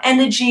have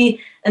energy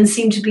and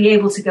seem to be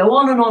able to go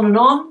on and on and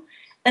on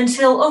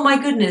until, oh my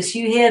goodness,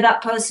 you hear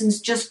that person's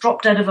just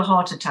dropped out of a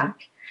heart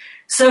attack.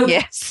 So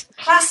yes.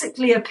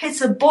 Classically, a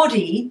pitta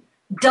body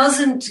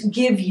doesn't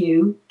give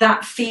you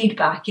that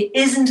feedback. It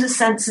isn't a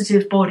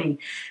sensitive body.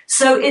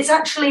 So it's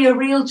actually a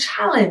real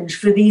challenge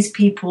for these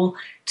people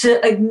to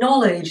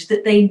acknowledge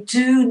that they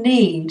do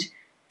need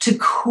to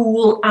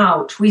cool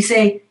out. We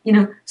say,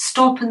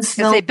 stop and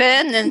smell. Because they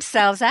burn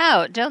themselves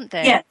out, don't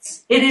they?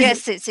 Yes, it is.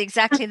 Yes, it's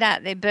exactly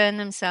that. They burn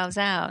themselves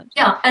out.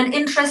 Yeah, and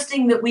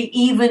interesting that we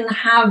even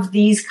have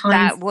these kinds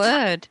that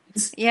word.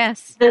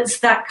 Yes. That's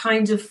that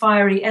kind of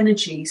fiery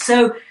energy.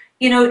 So,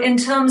 in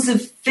terms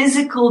of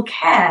physical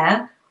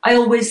care, I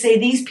always say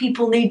these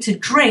people need to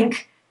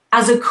drink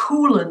as a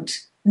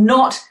coolant,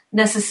 not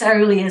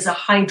necessarily as a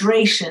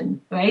hydration,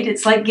 right?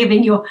 It's like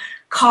giving your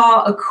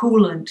car a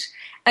coolant.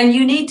 And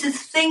you need to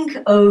think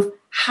of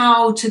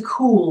how to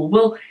cool.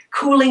 Well,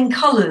 cooling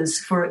colors,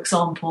 for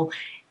example.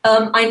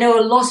 I know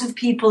a lot of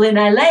people in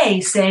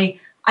LA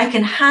say, I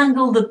can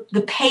handle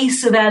the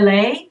pace of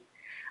LA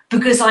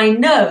because I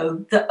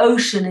know the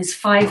ocean is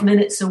 5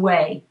 minutes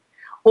away.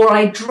 Or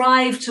I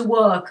drive to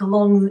work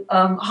along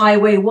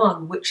Highway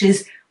 1, which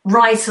is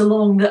right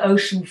along the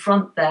ocean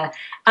front there.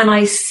 And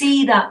I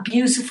see that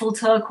beautiful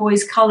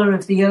turquoise color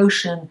of the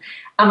ocean.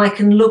 And I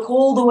can look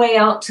all the way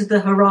out to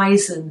the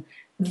horizon.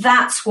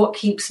 That's what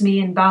keeps me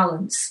in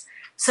balance.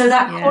 So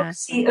that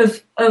quality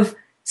of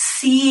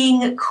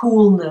seeing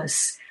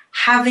coolness,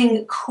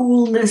 having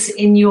coolness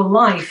in your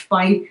life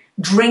by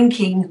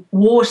drinking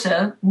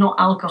water, not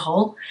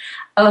alcohol,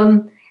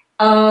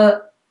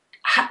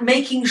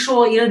 making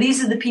sure,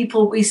 these are the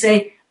people we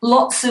say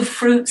lots of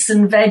fruits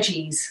and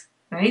veggies,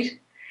 right?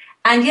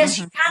 And yes,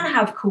 you can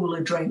have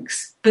cooler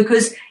drinks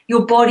because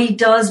your body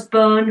does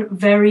burn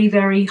very,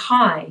 very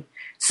high.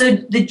 So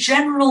the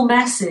general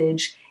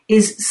message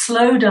is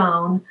slow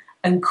down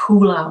and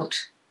cool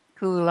out.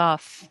 Cool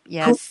off,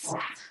 yes. Cool.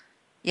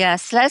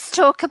 Yes, let's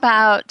talk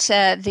about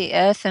the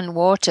earth and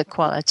water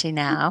quality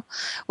now,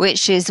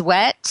 which is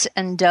wet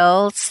and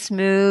dull,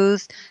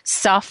 smooth,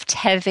 soft,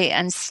 heavy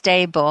and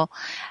stable,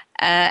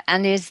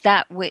 and is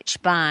that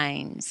which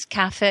binds.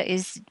 Kapha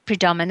is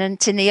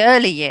predominant in the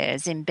early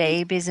years, in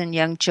babies and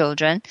young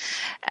children,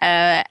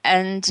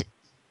 and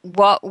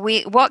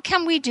what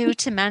can we do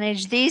to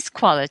manage these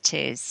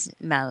qualities,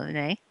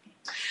 Melanie?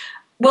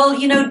 Well,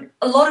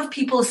 a lot of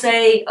people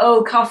say,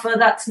 oh, Kapha,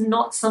 that's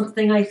not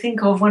something I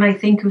think of when I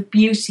think of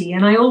beauty.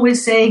 And I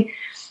always say,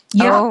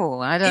 I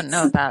don't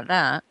know about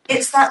that.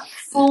 It's that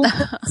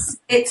fullness,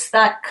 it's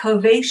that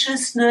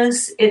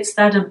covaciousness, it's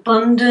that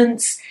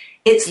abundance,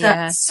 it's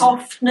that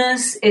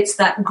softness, it's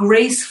that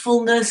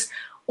gracefulness,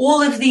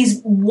 all of these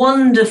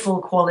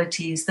wonderful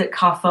qualities that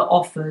Kapha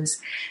offers.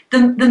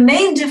 The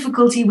main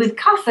difficulty with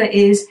Kapha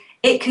is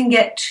it can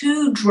get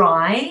too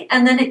dry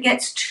and then it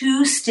gets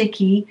too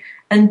sticky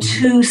and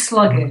too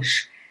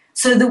sluggish.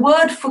 So the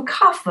word for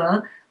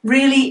Kapha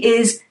really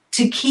is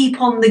to keep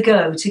on the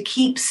go, to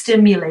keep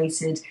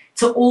stimulated,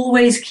 to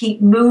always keep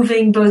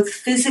moving both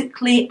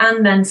physically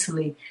and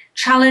mentally.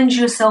 Challenge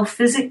yourself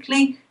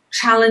physically,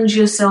 challenge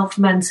yourself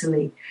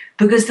mentally,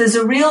 because there's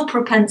a real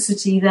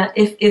propensity that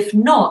if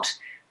not,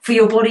 for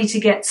your body to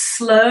get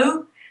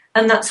slow,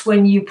 and that's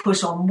when you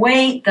put on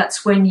weight,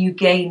 that's when you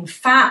gain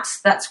fat,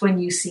 that's when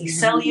you see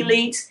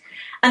cellulite,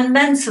 and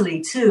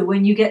mentally too,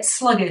 when you get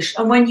sluggish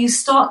and when you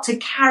start to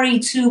carry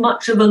too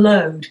much of a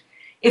load.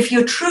 If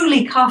you're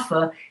truly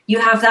Kapha, you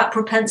have that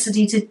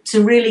propensity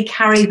to really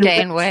carry the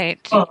gain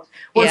weight. To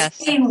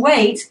gain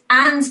weight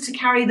and to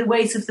carry the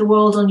weight of the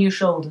world on your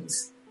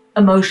shoulders,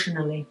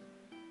 emotionally.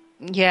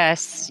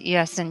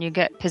 Yes, and you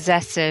get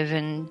possessive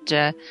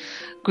and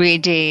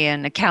greedy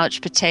and a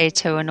couch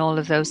potato and all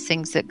of those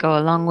things that go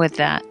along with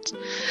that.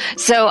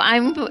 So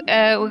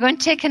we're going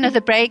to take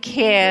another break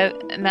here,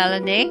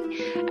 Melanie,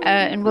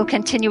 and we'll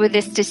continue with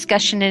this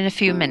discussion in a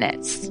few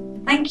minutes.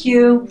 Thank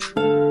you.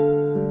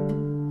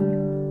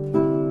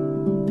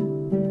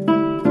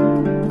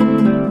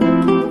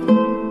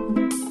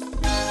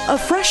 A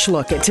fresh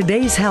look at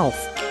today's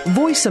health.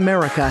 Voice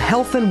America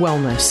Health and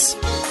Wellness.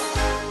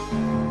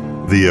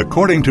 The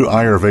According to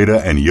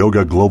Ayurveda and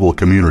Yoga Global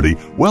Community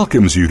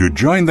welcomes you to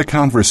join the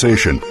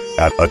conversation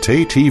at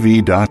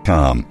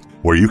AteTV.com,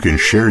 where you can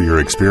share your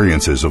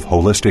experiences of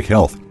holistic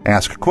health,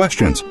 ask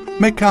questions,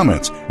 make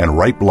comments, and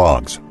write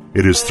blogs.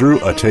 It is through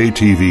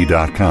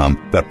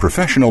AteTV.com that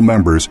professional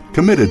members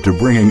committed to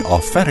bringing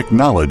authentic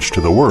knowledge to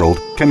the world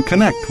can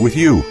connect with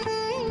you.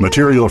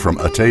 Material from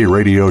Ate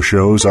radio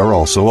shows are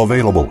also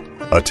available.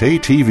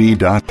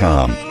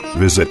 AteTV.com.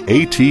 Visit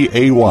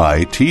ATAYTV.com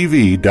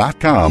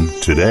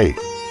today.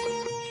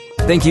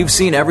 Think you've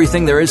seen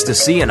everything there is to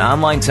see in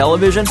online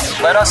television?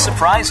 Let us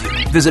surprise you.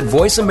 Visit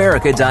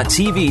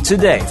voiceamerica.tv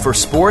today for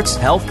sports,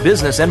 health,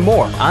 business, and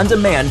more on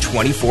demand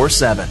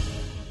 24/7.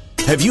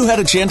 Have you had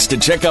a chance to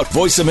check out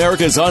Voice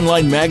America's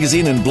online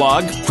magazine and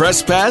blog,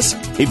 Press Pass?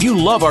 If you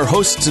love our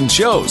hosts and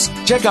shows,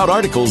 check out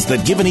articles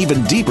that give an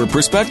even deeper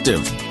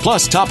perspective.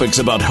 Plus topics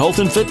about health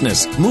and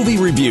fitness, movie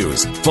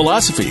reviews,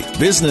 philosophy,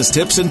 business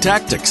tips and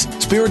tactics,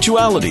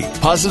 spirituality,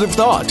 positive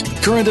thought,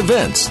 current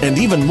events, and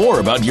even more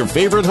about your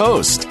favorite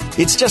host.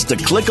 It's just a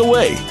click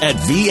away at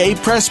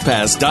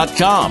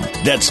vapresspass.com.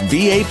 That's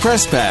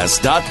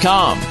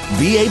vapresspass.com.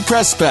 VA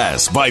Press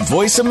Pass by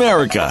Voice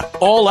America.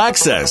 All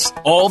access,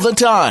 all the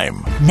time.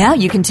 Now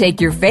you can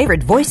take your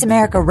favorite Voice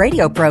America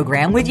radio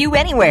program with you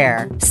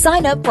anywhere.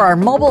 Sign up for our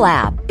mobile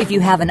app if you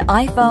have an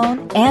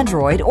iPhone,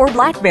 Android, or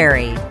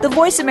BlackBerry. The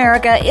Voice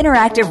America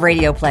Interactive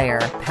Radio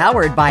Player,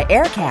 powered by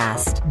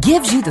Aircast,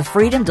 gives you the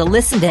freedom to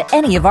listen to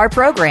any of our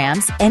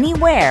programs,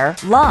 anywhere,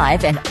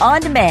 live and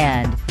on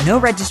demand. No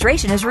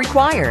registration is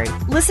required.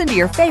 Listen to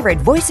your favorite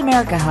Voice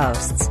America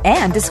hosts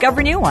and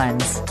discover new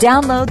ones.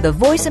 Download the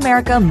Voice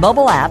America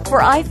mobile app for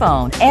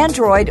iPhone,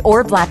 Android,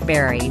 or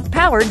BlackBerry,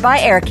 powered by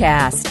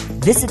Aircast.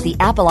 Visit the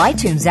Apple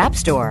iTunes App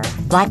Store,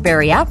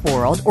 BlackBerry App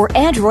World, or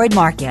Android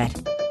Market.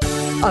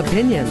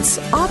 Opinions,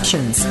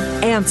 options,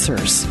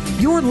 answers.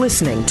 You're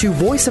listening to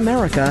Voice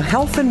America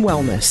Health and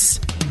Wellness.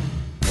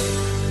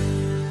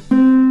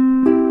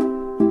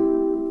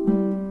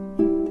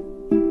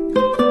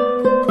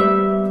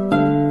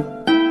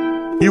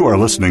 You are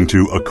listening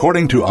to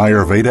According to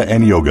Ayurveda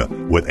and Yoga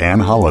with Ann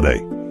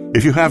Holliday.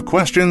 If you have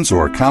questions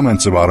or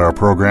comments about our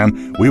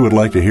program, we would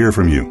like to hear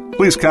from you.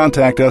 Please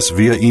contact us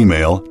via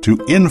email to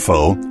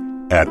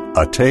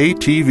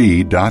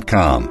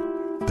info@atetv.com.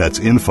 That's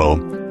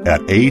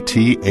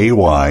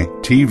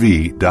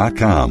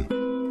info@atetv.com.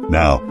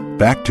 Now,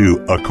 back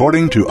to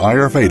According to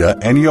Ayurveda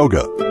and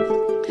Yoga.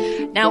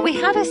 Now, we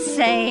have a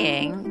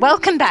saying.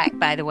 Welcome back,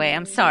 by the way.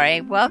 I'm sorry.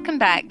 Welcome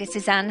back. This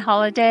is Ann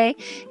Holliday.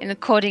 In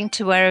According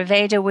to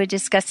Ayurveda, we're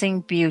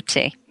discussing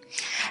beauty.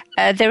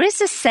 There is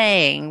a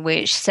saying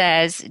which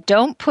says,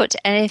 don't put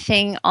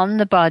anything on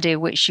the body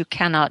which you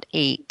cannot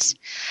eat.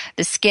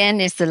 The skin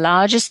is the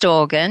largest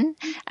organ,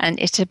 and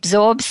it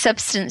absorbs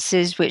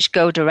substances which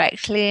go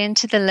directly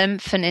into the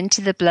lymph and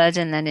into the blood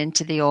and then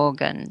into the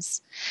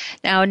organs.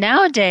 Now,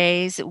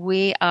 nowadays,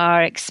 we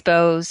are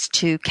exposed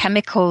to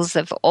chemicals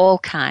of all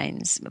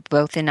kinds,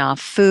 both in our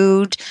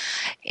food,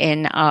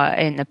 in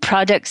the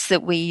products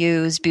that we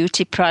use,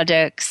 beauty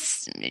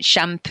products,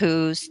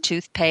 shampoos,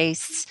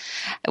 toothpastes.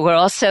 We're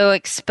also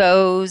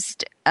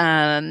exposed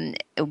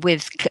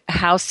with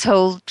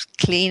household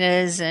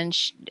cleaners and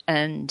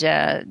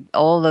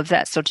all of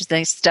that sort of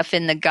thing, stuff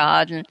in the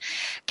garden,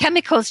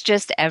 chemicals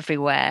just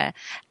everywhere.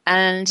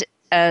 And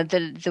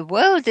the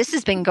world, this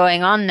has been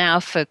going on now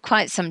for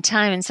quite some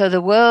time, and so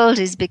the world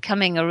is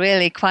becoming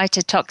quite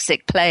a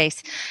toxic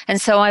place. And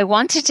so I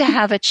wanted to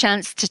have a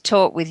chance to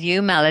talk with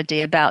you,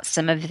 Melody, about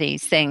some of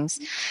these things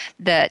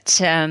that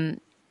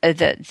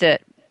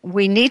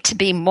we need to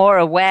be more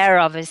aware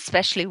of,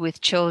 especially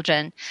with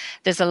children.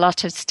 There's a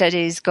lot of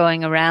studies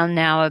going around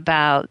now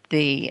about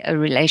the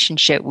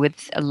relationship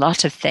with a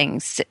lot of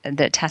things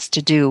that has to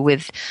do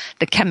with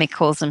the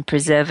chemicals and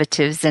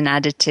preservatives and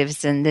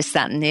additives and this,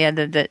 that, and the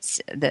other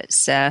that's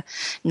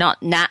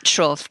not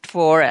natural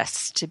for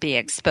us to be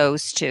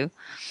exposed to.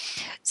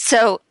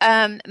 So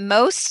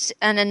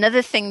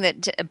another thing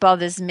that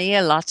bothers me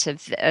a lot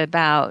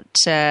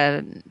about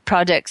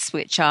products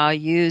which are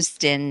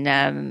used in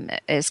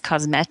as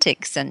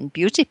cosmetics and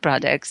beauty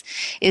products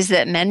is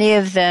that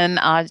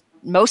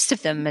most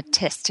of them are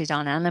tested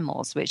on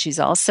animals, which is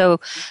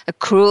also a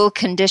cruel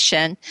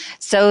condition,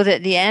 so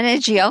that the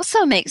energy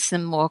also makes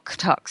them more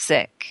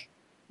toxic,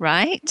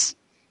 right?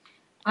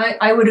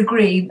 I would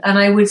agree, and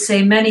I would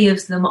say many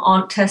of them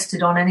aren't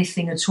tested on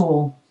anything at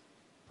all.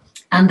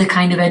 And the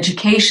kind of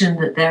education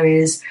that there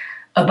is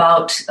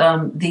about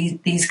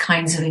these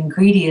kinds of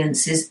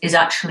ingredients is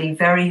actually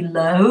very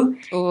low,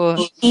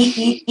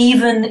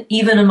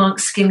 even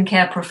amongst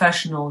skincare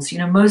professionals.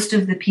 Most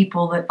of the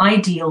people that I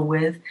deal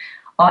with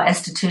are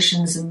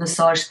estheticians and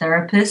massage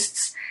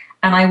therapists,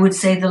 and I would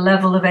say the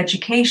level of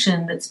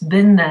education that's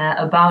been there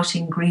about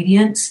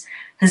ingredients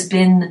has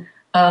been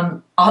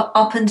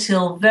up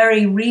until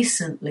very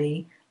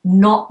recently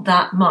not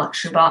that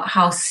much about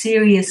how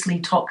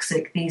seriously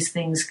toxic these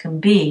things can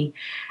be.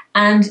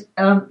 And,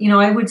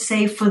 I would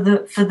say for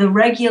the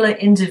regular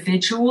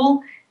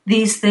individual,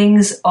 these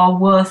things are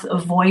worth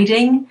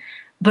avoiding.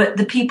 But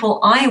the people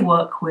I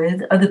work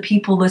with are the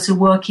people that are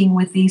working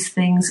with these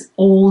things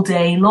all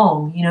day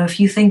long. If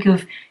you think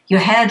of your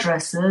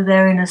hairdresser,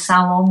 they're in a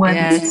salon where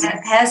there's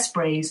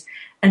hairsprays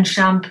and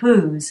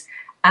shampoos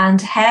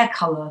and hair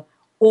color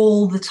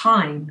all the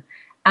time.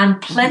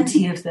 And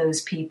plenty of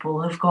those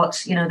people have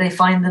got, they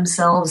find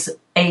themselves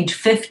age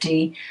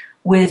 50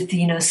 with,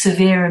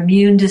 severe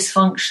immune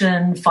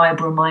dysfunction,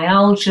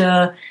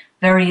 fibromyalgia,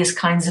 various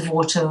kinds of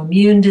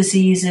autoimmune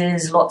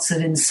diseases, lots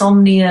of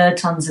insomnia,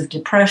 tons of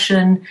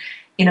depression.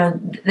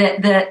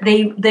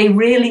 They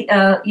really,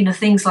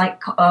 things like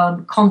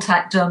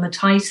contact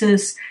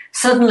dermatitis.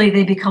 Suddenly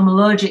they become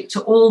allergic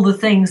to all the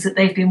things that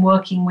they've been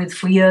working with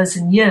for years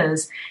and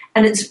years.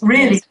 And it's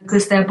really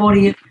because their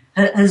body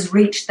has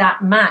reached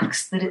that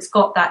max, that it's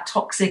got that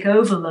toxic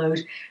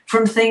overload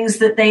from things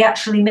that they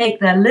actually make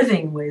their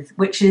living with,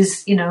 which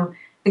is,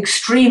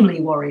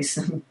 extremely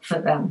worrisome for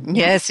them.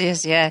 Yes.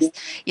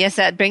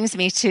 That brings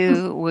me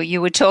to, you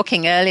were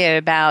talking earlier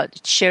about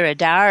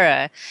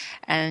Shirodara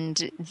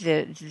and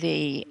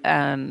the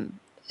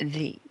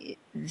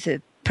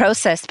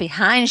process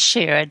behind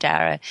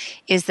Shirodara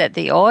is that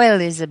the oil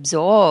is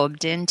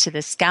absorbed into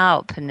the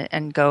scalp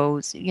and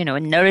goes,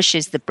 and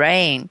nourishes the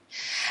brain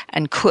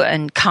and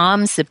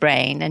calms the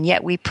brain. And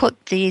yet we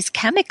put these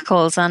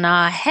chemicals on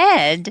our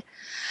head,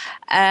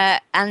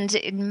 and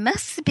it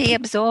must be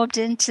absorbed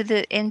into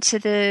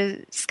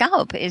the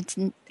scalp. It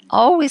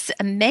always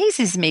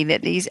amazes me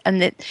that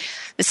the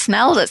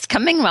smell that's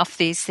coming off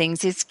these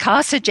things is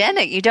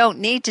carcinogenic. You don't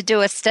need to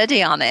do a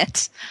study on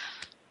it.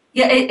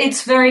 Yeah,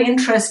 it's very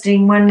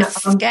interesting. When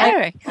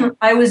scary.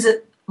 I was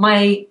at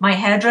my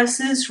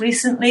hairdresser's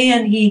recently,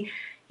 and he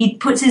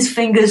puts his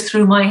fingers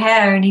through my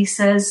hair and he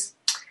says,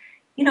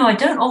 I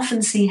don't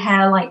often see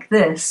hair like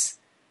this.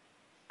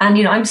 And,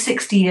 I'm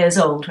 60 years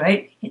old,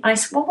 right? I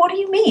said, well, what do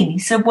you mean? He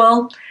said,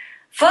 well,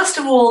 first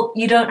of all,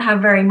 you don't have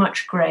very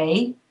much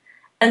gray.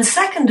 And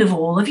second of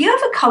all, have you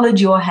ever colored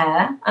your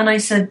hair? And I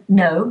said,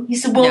 no. He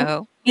said,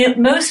 well, no.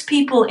 Most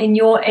people in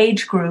your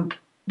age group,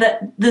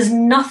 that there's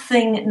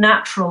nothing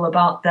natural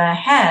about their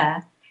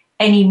hair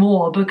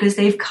anymore because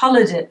they've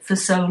colored it for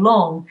so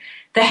long.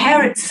 The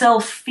hair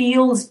itself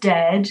feels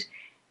dead.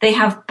 They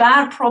have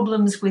bad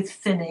problems with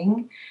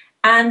thinning.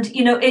 And,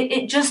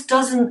 it just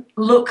doesn't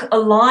look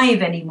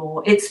alive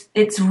anymore.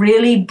 It's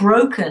really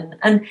broken.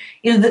 And,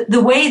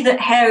 the way that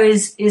hair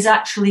is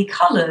actually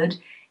colored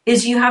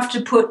is you have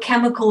to put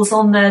chemicals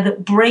on there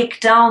that break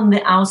down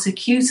the outer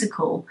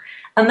cuticle.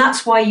 And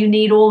that's why you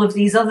need all of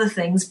these other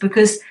things,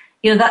 because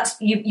that's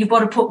you've got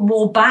to put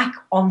more back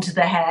onto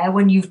the hair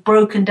when you've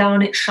broken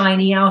down its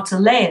shiny outer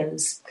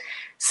layers.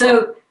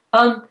 So,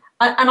 and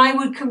I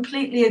would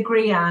completely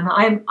agree, Anne.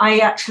 I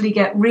actually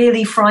get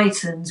really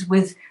frightened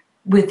with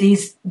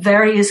these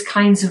various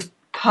kinds of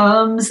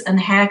perms and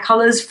hair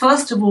colors.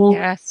 First of all,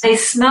 They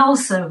smell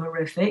so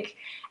horrific,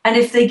 and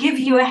if they give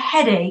you a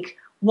headache,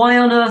 why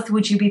on earth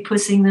would you be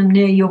putting them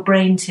near your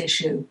brain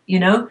tissue?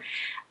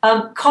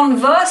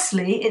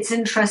 Conversely, it's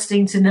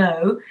interesting to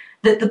know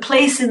that the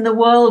place in the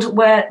world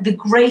where the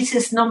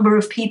greatest number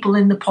of people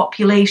in the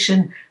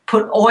population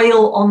put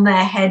oil on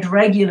their head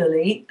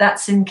regularly,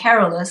 that's in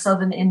Kerala,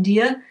 southern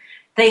India,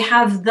 they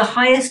have the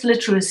highest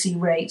literacy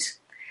rate.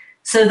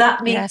 So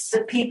that means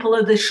that people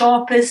are the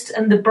sharpest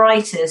and the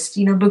brightest,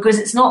 because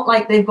it's not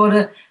like they've got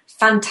a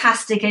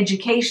fantastic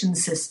education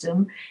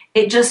system.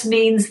 It just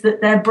means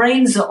that their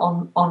brains are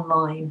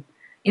online.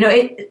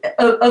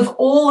 Of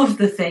all of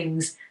the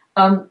things,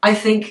 I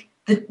think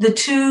the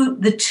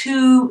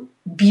two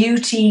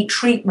beauty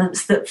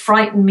treatments that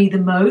frighten me the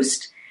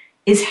most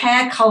is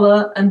hair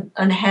color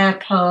and hair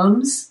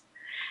perms,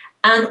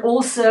 and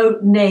also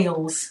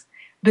nails,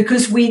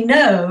 because we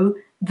know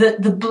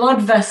that the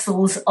blood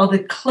vessels are the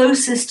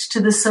closest to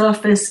the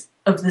surface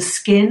of the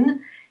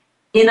skin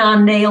in our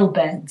nail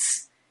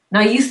beds. Now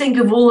you think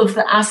of all of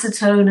the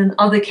acetone and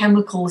other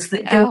chemicals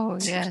that go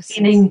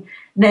cleaning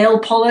nail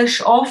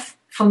polish off,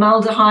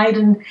 formaldehyde,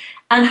 and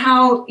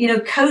how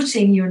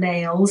coating your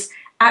nails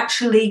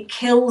actually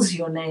kills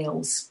your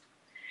nails.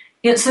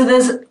 So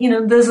there's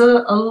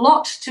a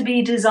lot to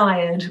be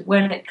desired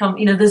when it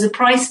comes. There's a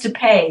price to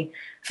pay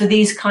for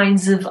these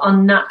kinds of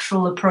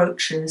unnatural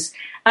approaches,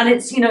 and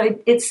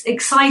it's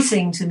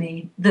exciting to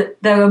me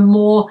that there are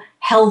more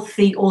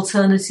healthy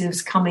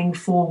alternatives coming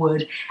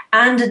forward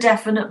and a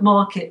definite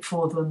market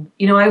for them.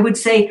 I would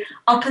say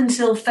up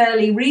until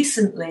fairly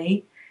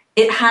recently,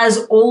 it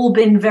has all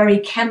been very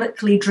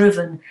chemically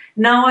driven.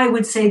 Now I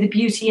would say the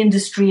beauty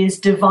industry is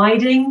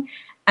dividing,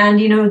 and,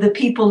 the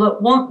people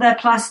that want their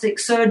plastic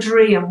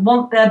surgery and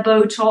want their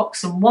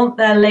Botox and want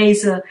their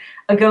laser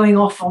are going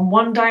off on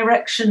one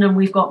direction, and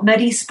we've got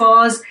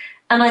medi-spas.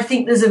 And I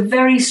think there's a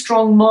very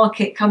strong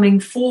market coming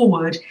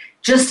forward,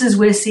 just as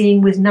we're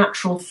seeing with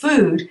natural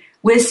food.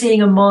 We're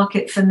seeing a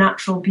market for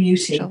natural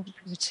beauty.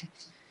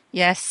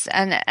 Yes,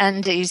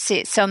 and you see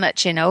it so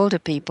much in older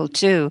people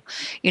too.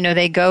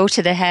 They go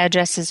to the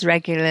hairdressers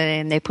regularly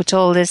and they put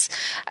all this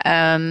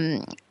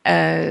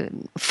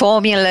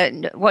formula,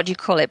 what do you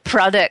call it,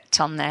 product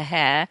on their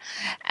hair,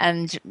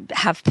 and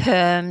have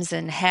perms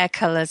and hair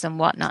colors and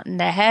whatnot in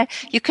their hair.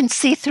 You can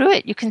see through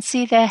it. You can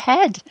see their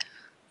head.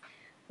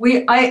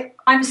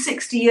 I'm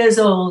 60 years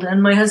old,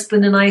 and my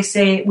husband and I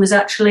say it was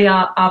actually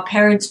our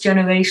parents'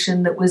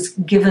 generation that was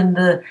given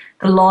the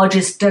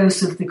largest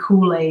dose of the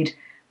Kool-Aid.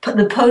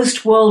 The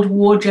post-World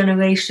War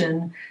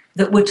generation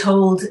that were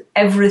told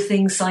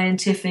everything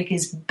scientific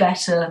is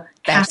better.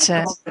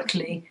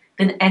 Categorically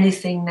than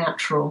anything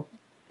natural.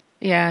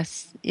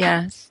 Yes.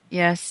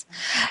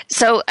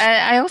 So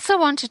I also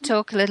want to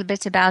talk a little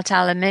bit about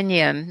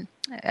aluminum,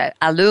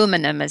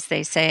 as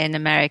they say in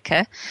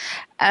America,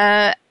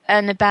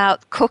 and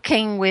about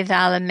cooking with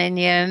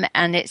aluminium,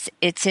 and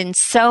it's in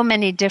so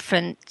many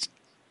different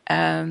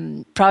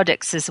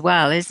products as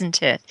well,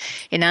 isn't it?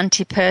 In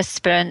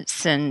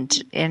antiperspirants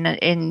and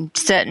in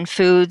certain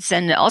foods,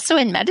 and also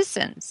in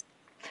medicines.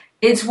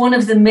 It's one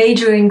of the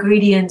major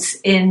ingredients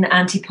in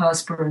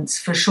antiperspirants,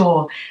 for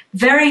sure.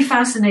 Very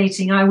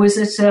fascinating. I was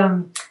at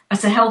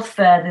a health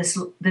fair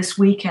this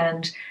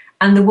weekend,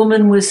 and the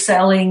woman was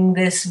selling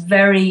this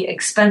very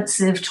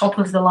expensive,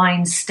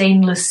 top-of-the-line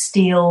stainless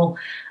steel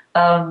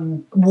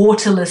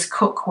waterless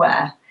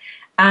cookware.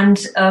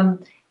 And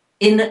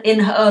in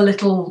her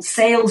little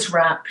sales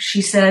rap,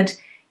 she said,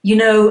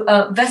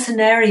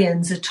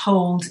 veterinarians are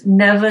told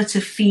never to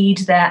feed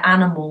their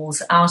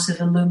animals out of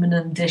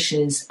aluminium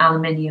dishes.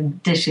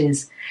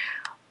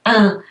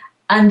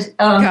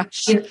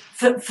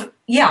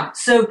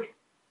 So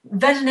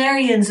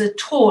veterinarians are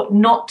taught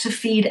not to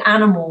feed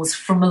animals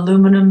from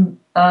aluminum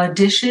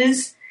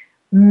dishes.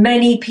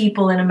 Many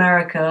people in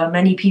America,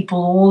 many people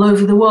all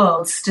over the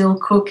world still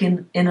cook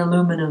in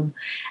aluminum.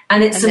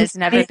 And there's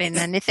never been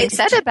anything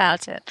said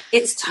about it.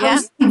 It's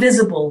totally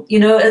visible,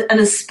 and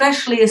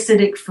especially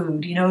acidic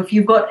food. If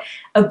you've got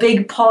a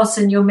big pot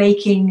and you're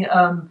making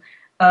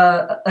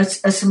a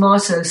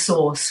tomato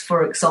sauce,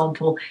 for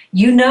example,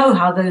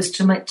 how those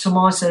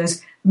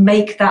tomatoes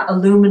make that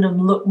aluminum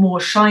look more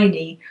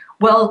shiny.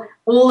 Well,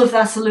 all of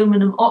that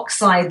aluminum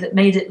oxide that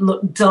made it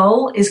look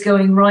dull is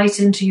going right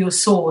into your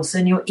sauce,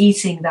 and you're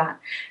eating that.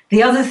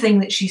 The other thing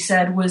that she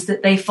said was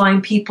that they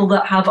find people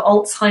that have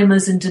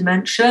Alzheimer's and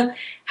dementia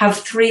have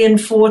 3 and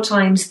 4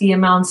 times the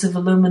amount of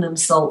aluminum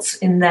salts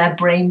in their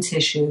brain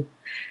tissue.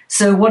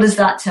 So what does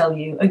that tell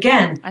you?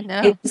 Again,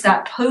 it's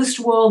that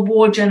post-World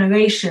War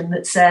generation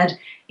that said,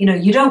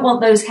 you don't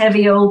want those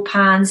heavy old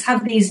pans.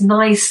 Have these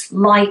nice,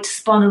 light,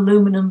 spun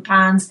aluminum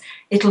pans.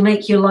 It'll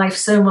make your life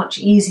so much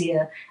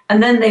easier.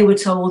 And then they were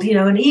told,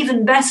 and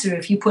even better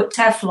if you put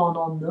Teflon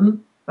on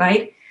them,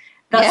 right?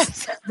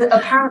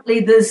 Apparently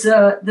there's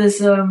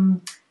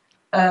a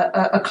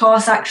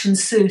class action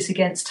suit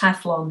against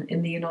Teflon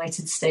in the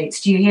United States.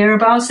 Do you hear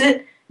about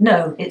it?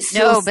 No, it's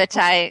still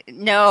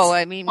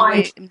I mean,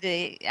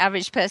 the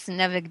average person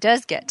never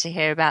does get to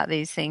hear about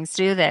these things,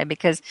 do they?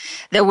 Because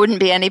there wouldn't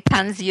be any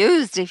pans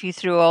used if you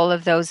threw all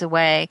of those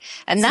away,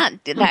 and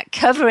that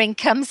covering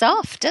comes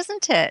off,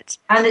 doesn't it?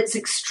 And it's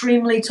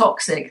extremely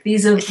toxic.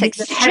 It's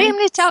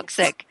extremely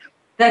toxic.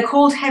 They're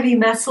called heavy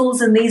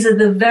metals, and these are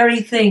the very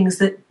things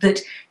that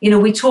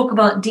we talk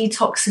about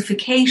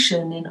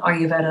detoxification in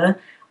Ayurveda.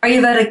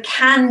 Ayurveda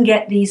can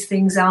get these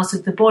things out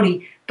of the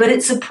body, but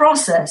it's a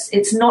process.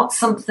 It's not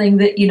something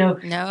that,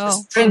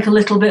 just drink a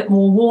little bit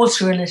more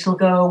water and it'll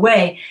go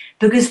away,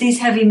 because these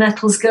heavy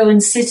metals go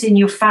and sit in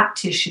your fat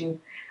tissue.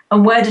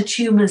 And where do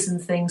tumors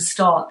and things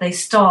start? They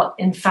start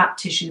in fat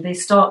tissue. They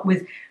start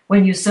with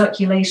when your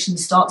circulation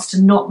starts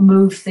to not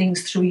move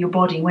things through your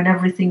body, when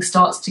everything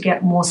starts to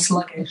get more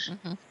sluggish.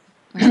 Mm-hmm.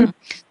 Mm-hmm.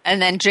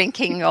 And then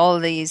drinking all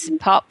these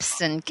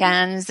pops and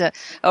cans are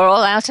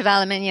all out of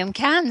aluminium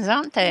cans,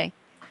 aren't they?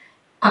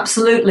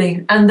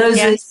 Absolutely. And those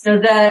are,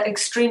 they're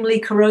extremely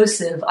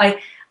corrosive.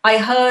 I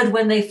heard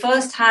when they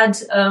first had,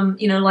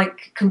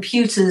 like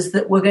computers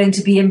that were going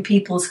to be in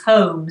people's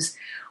homes,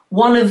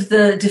 one of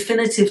the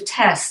definitive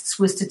tests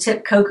was to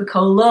tip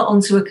Coca-Cola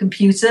onto a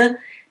computer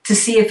to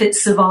see if it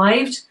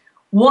survived.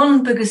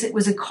 One, because it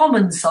was a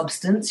common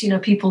substance,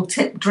 people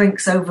tip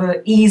drinks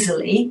over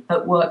easily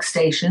at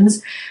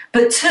workstations.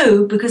 But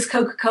 2, because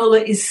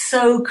Coca-Cola is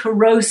so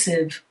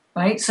corrosive,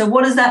 right? So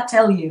what does that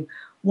tell you?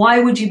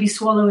 Why would you be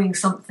swallowing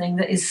something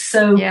that is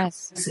so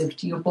corrosive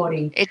to your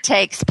body? It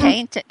takes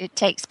paint. It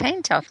takes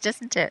paint off,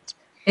 doesn't it?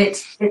 It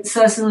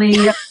certainly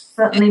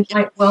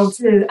might well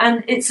do.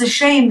 And it's a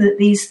shame that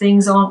these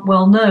things aren't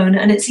well known.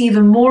 And it's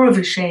even more of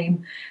a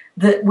shame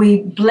that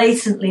we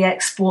blatantly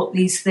export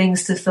these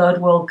things to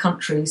third world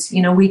countries.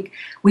 You know, we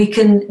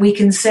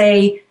can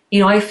say, you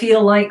know, I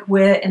feel like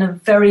we're in a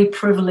very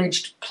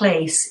privileged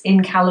place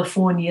in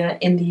California,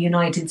 in the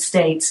United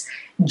States.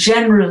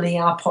 Generally,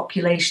 our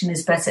population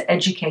is better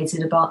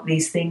educated about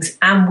these things,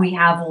 and we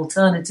have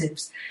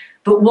alternatives.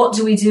 But what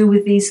do we do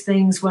with these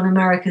things when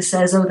America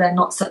says, oh, they're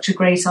not such a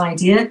great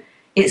idea?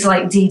 It's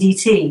like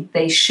DDT.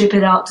 They ship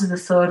it out to the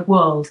third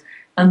world.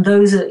 And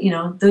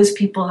those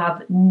people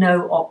have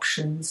no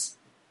options.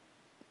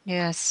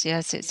 Yes,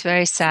 it's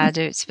very sad.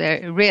 It's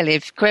really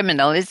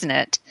criminal, isn't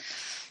it?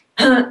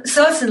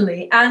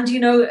 Certainly. And,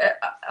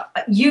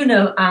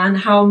 Anne,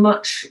 how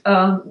much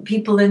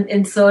people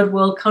in third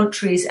world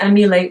countries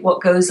emulate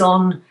what goes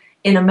on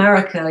in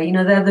America. You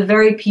know, they're the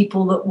very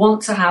people that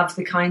want to have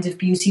the kind of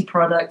beauty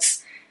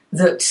products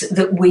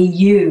that we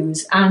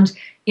use. And,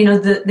 you know,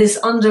 this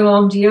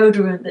underarm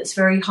deodorant that's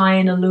very high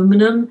in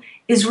aluminum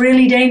is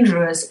really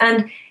dangerous.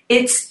 And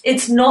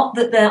it's not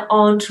that there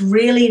aren't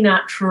really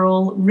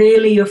natural,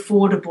 really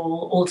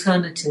affordable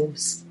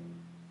alternatives.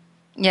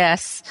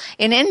 Yes.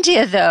 In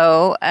India,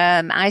 though,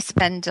 I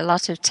spend a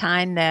lot of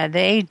time there.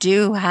 They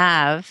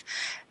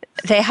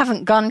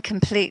haven't gone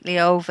completely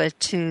over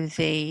to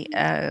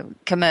the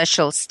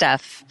commercial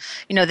stuff.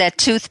 You know, their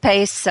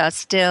toothpastes are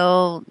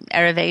still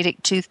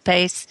Ayurvedic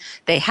toothpaste.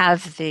 They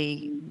have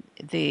the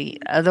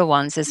other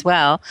ones as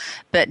well,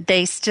 but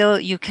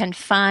you can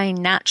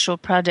find natural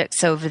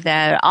products over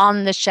there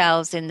on the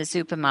shelves in the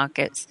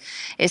supermarkets.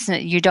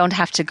 You don't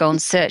have to go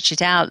and search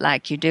it out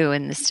like you do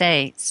in the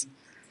States.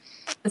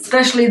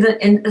 Especially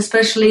when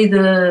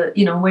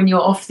you're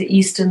off the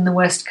east and the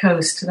west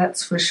coast,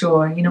 that's for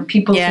sure. You know,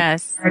 people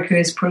think America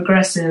is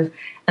progressive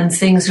and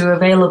things are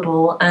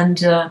available,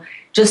 and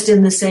just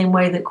in the same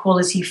way that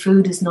quality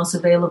food is not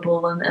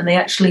available, and they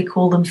actually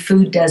call them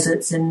food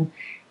deserts in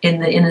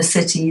the inner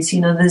cities.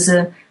 You know, there's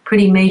a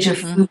pretty major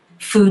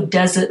food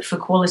desert for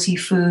quality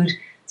food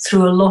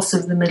through a lot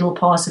of the middle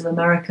part of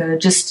America,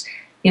 just,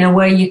 you know,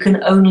 where you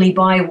can only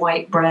buy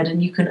white bread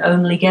and you can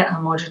only get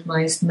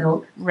homogenized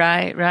milk.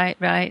 Right.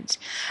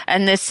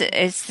 And this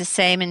is the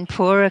same in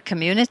poorer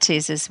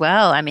communities as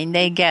well. I mean,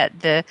 they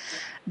get the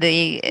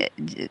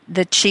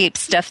cheap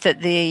stuff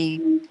that the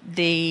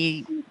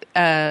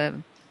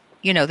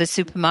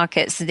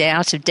supermarkets, the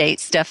out of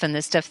date stuff and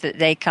the stuff that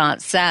they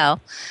can't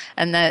sell,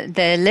 and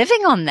they're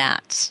living on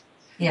that.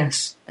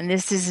 Yes. And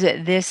this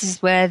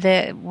is where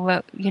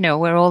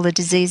where all the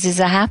diseases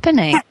are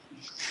happening.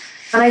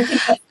 And I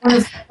think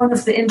that's one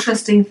of the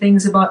interesting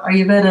things about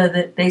Ayurveda,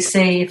 that they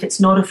say if it's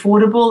not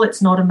affordable,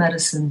 it's not a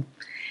medicine.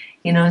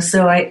 You know,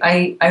 so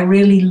I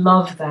really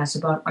love that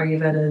about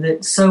Ayurveda,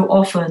 that so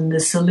often the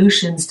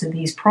solutions to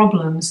these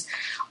problems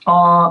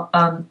are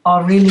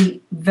really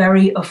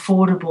very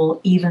affordable,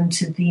 even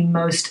to the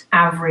most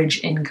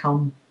average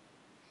income.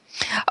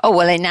 Oh,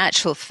 well, in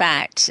actual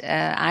fact,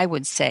 I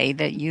would say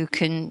that you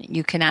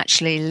can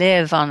actually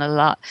live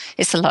on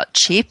it's a lot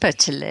cheaper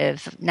to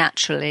live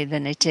naturally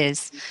than it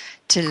is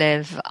to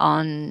live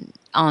on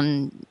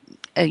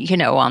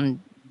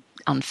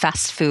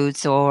fast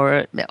foods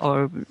or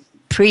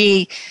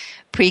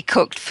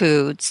pre-cooked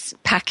foods,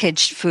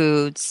 packaged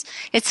foods.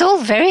 It's all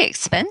very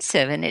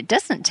expensive, and it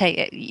doesn't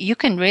take. You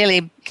can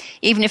really,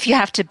 even if you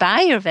have to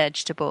buy your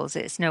vegetables,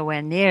 it's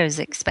nowhere near as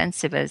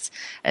expensive as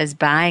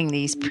buying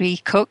these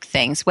pre-cooked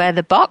things, where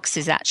the box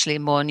is actually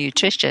more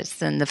nutritious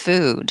than the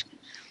food.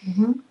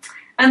 Mm-hmm.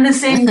 And the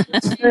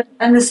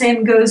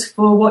same goes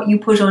for what you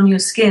put on your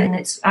skin.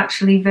 It's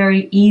actually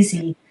very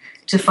easy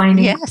to find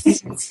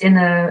ingredients in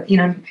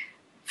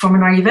from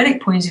an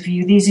Ayurvedic point of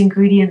view, these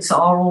ingredients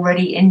are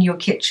already in your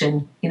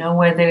kitchen, you know,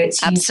 whether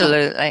it's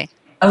absolutely.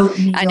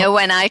 Oatmeal. I know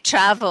when I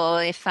travel,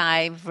 if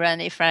I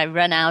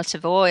run out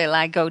of oil,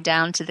 I go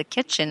down to the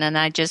kitchen and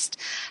I just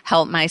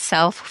help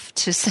myself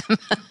to some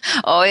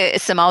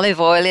olive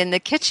oil in the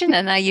kitchen,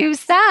 and I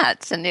use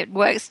that, and it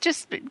works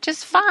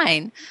just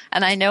fine.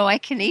 And I know I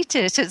can eat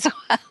it as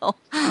well.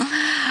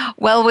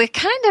 Well, we're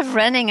kind of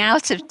running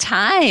out of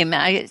time.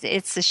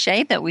 It's a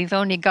shame that we've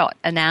only got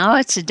an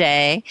hour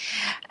today.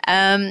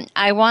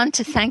 I want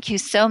to thank you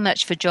so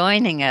much for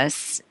joining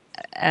us,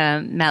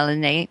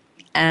 Melanie,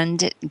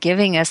 and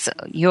giving us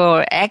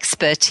your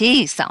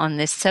expertise on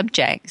this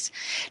subject.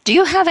 Do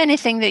you have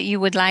anything that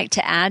you would like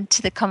to add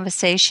to the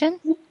conversation?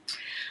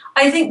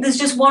 I think there's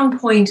just one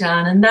point,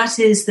 Anne, and that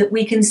is that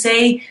we can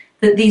say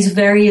that these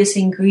various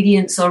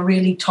ingredients are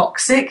really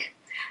toxic,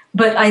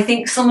 but I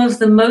think some of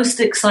the most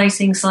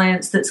exciting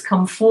science that's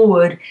come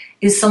forward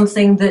is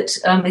something that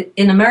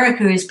in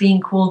America is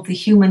being called the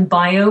Human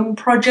Biome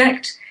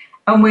Project.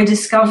 And we're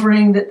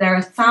discovering that there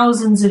are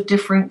thousands of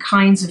different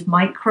kinds of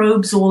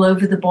microbes all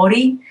over the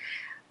body.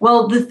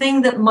 Well, the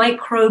thing that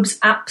microbes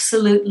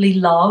absolutely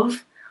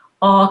love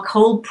are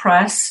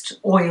cold-pressed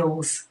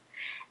oils.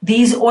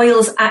 These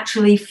oils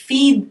actually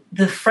feed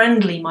the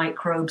friendly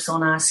microbes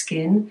on our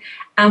skin.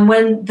 And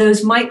when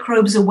those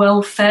microbes are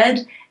well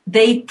fed,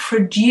 they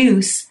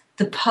produce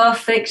the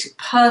perfect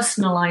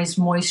personalized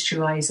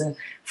moisturizer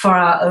for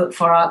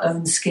our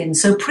own skin.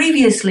 So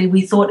previously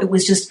we thought it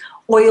was just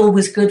oil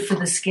was good for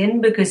the skin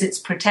because it's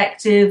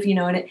protective,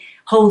 and it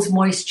holds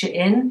moisture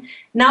in.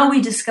 Now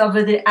we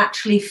discover that it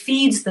actually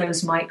feeds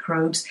those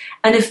microbes.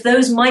 And if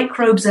those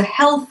microbes are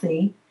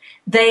healthy,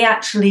 they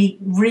actually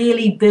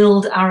really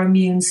build our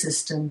immune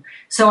system.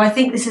 So I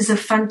think this is a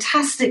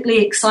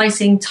fantastically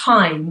exciting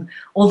time,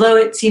 although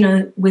it's,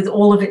 with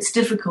all of its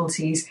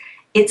difficulties.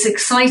 It's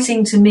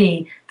exciting to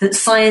me that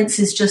science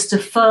is just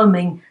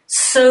affirming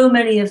so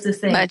many of the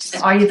things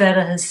that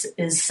Ayurveda has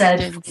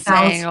said for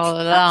saying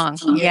all along.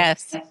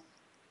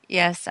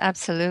 Yes,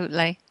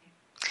 absolutely.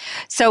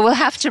 So we'll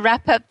have to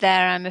wrap up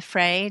there, I'm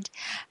afraid.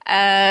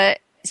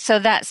 So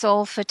that's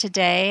all for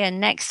today. And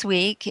next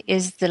week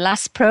is the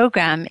last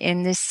program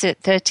in this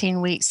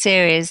 13-week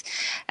series.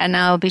 And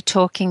I'll be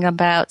talking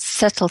about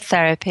subtle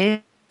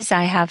therapies.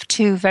 I have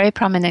 2 very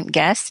prominent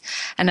guests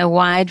and a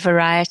wide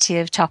variety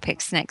of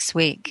topics next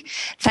week.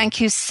 Thank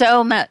you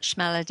so much,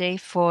 Melody,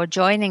 for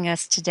joining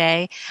us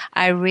today.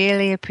 I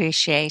really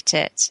appreciate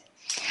it.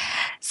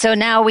 So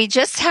now we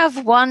just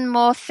have one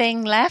more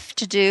thing left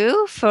to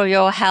do for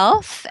your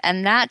health,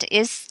 and that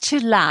is to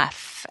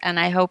laugh.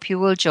 And I hope you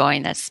will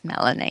join us,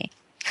 Melanie.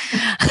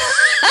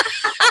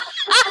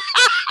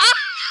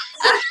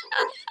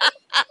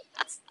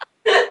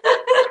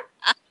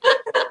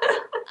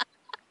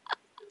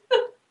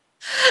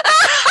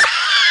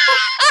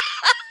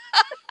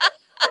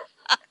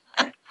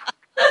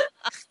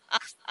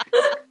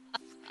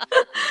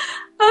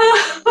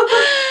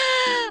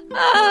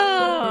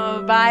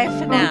 Oh, bye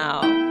for now.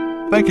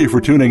 Thank you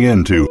for tuning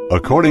in to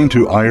According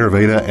to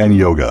Ayurveda and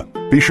Yoga.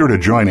 Be sure to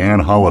join Ann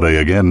Holliday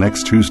again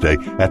next Tuesday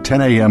at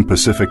 10 a.m.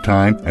 Pacific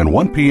Time and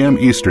 1 p.m.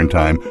 Eastern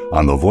Time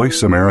on the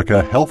Voice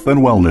America Health and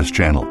Wellness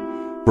Channel.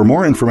 For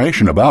more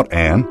information about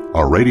Ann,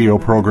 our radio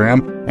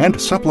program, and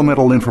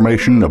supplemental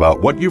information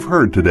about what you've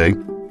heard today,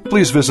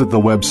 please visit the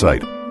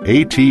website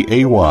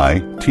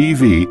ataytv.com.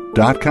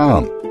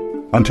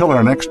 Until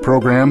our next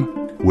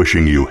program,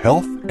 wishing you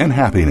health and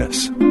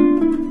happiness.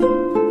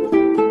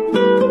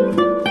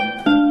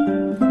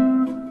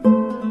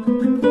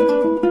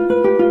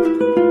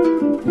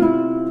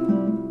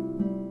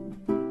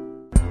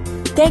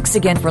 Thanks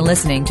again for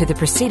listening to the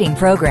preceding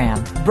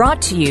program,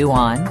 brought to you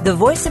on the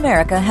Voice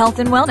America Health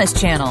and Wellness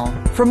Channel.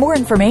 For more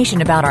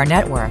information about our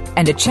network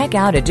and to check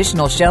out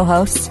additional show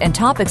hosts and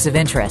topics of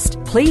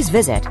interest, please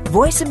visit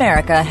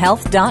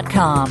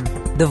voiceamericahealth.com.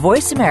 The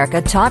Voice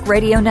America Talk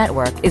Radio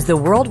Network is the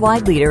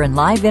worldwide leader in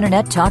live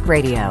Internet talk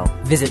radio.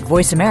 Visit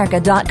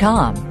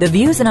voiceamerica.com. The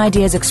views and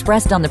ideas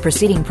expressed on the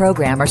preceding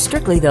program are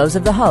strictly those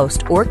of the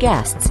host or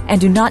guests and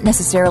do not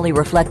necessarily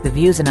reflect the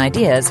views and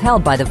ideas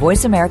held by the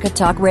Voice America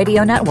Talk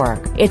Radio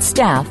Network, its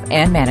staff,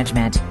 and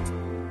management.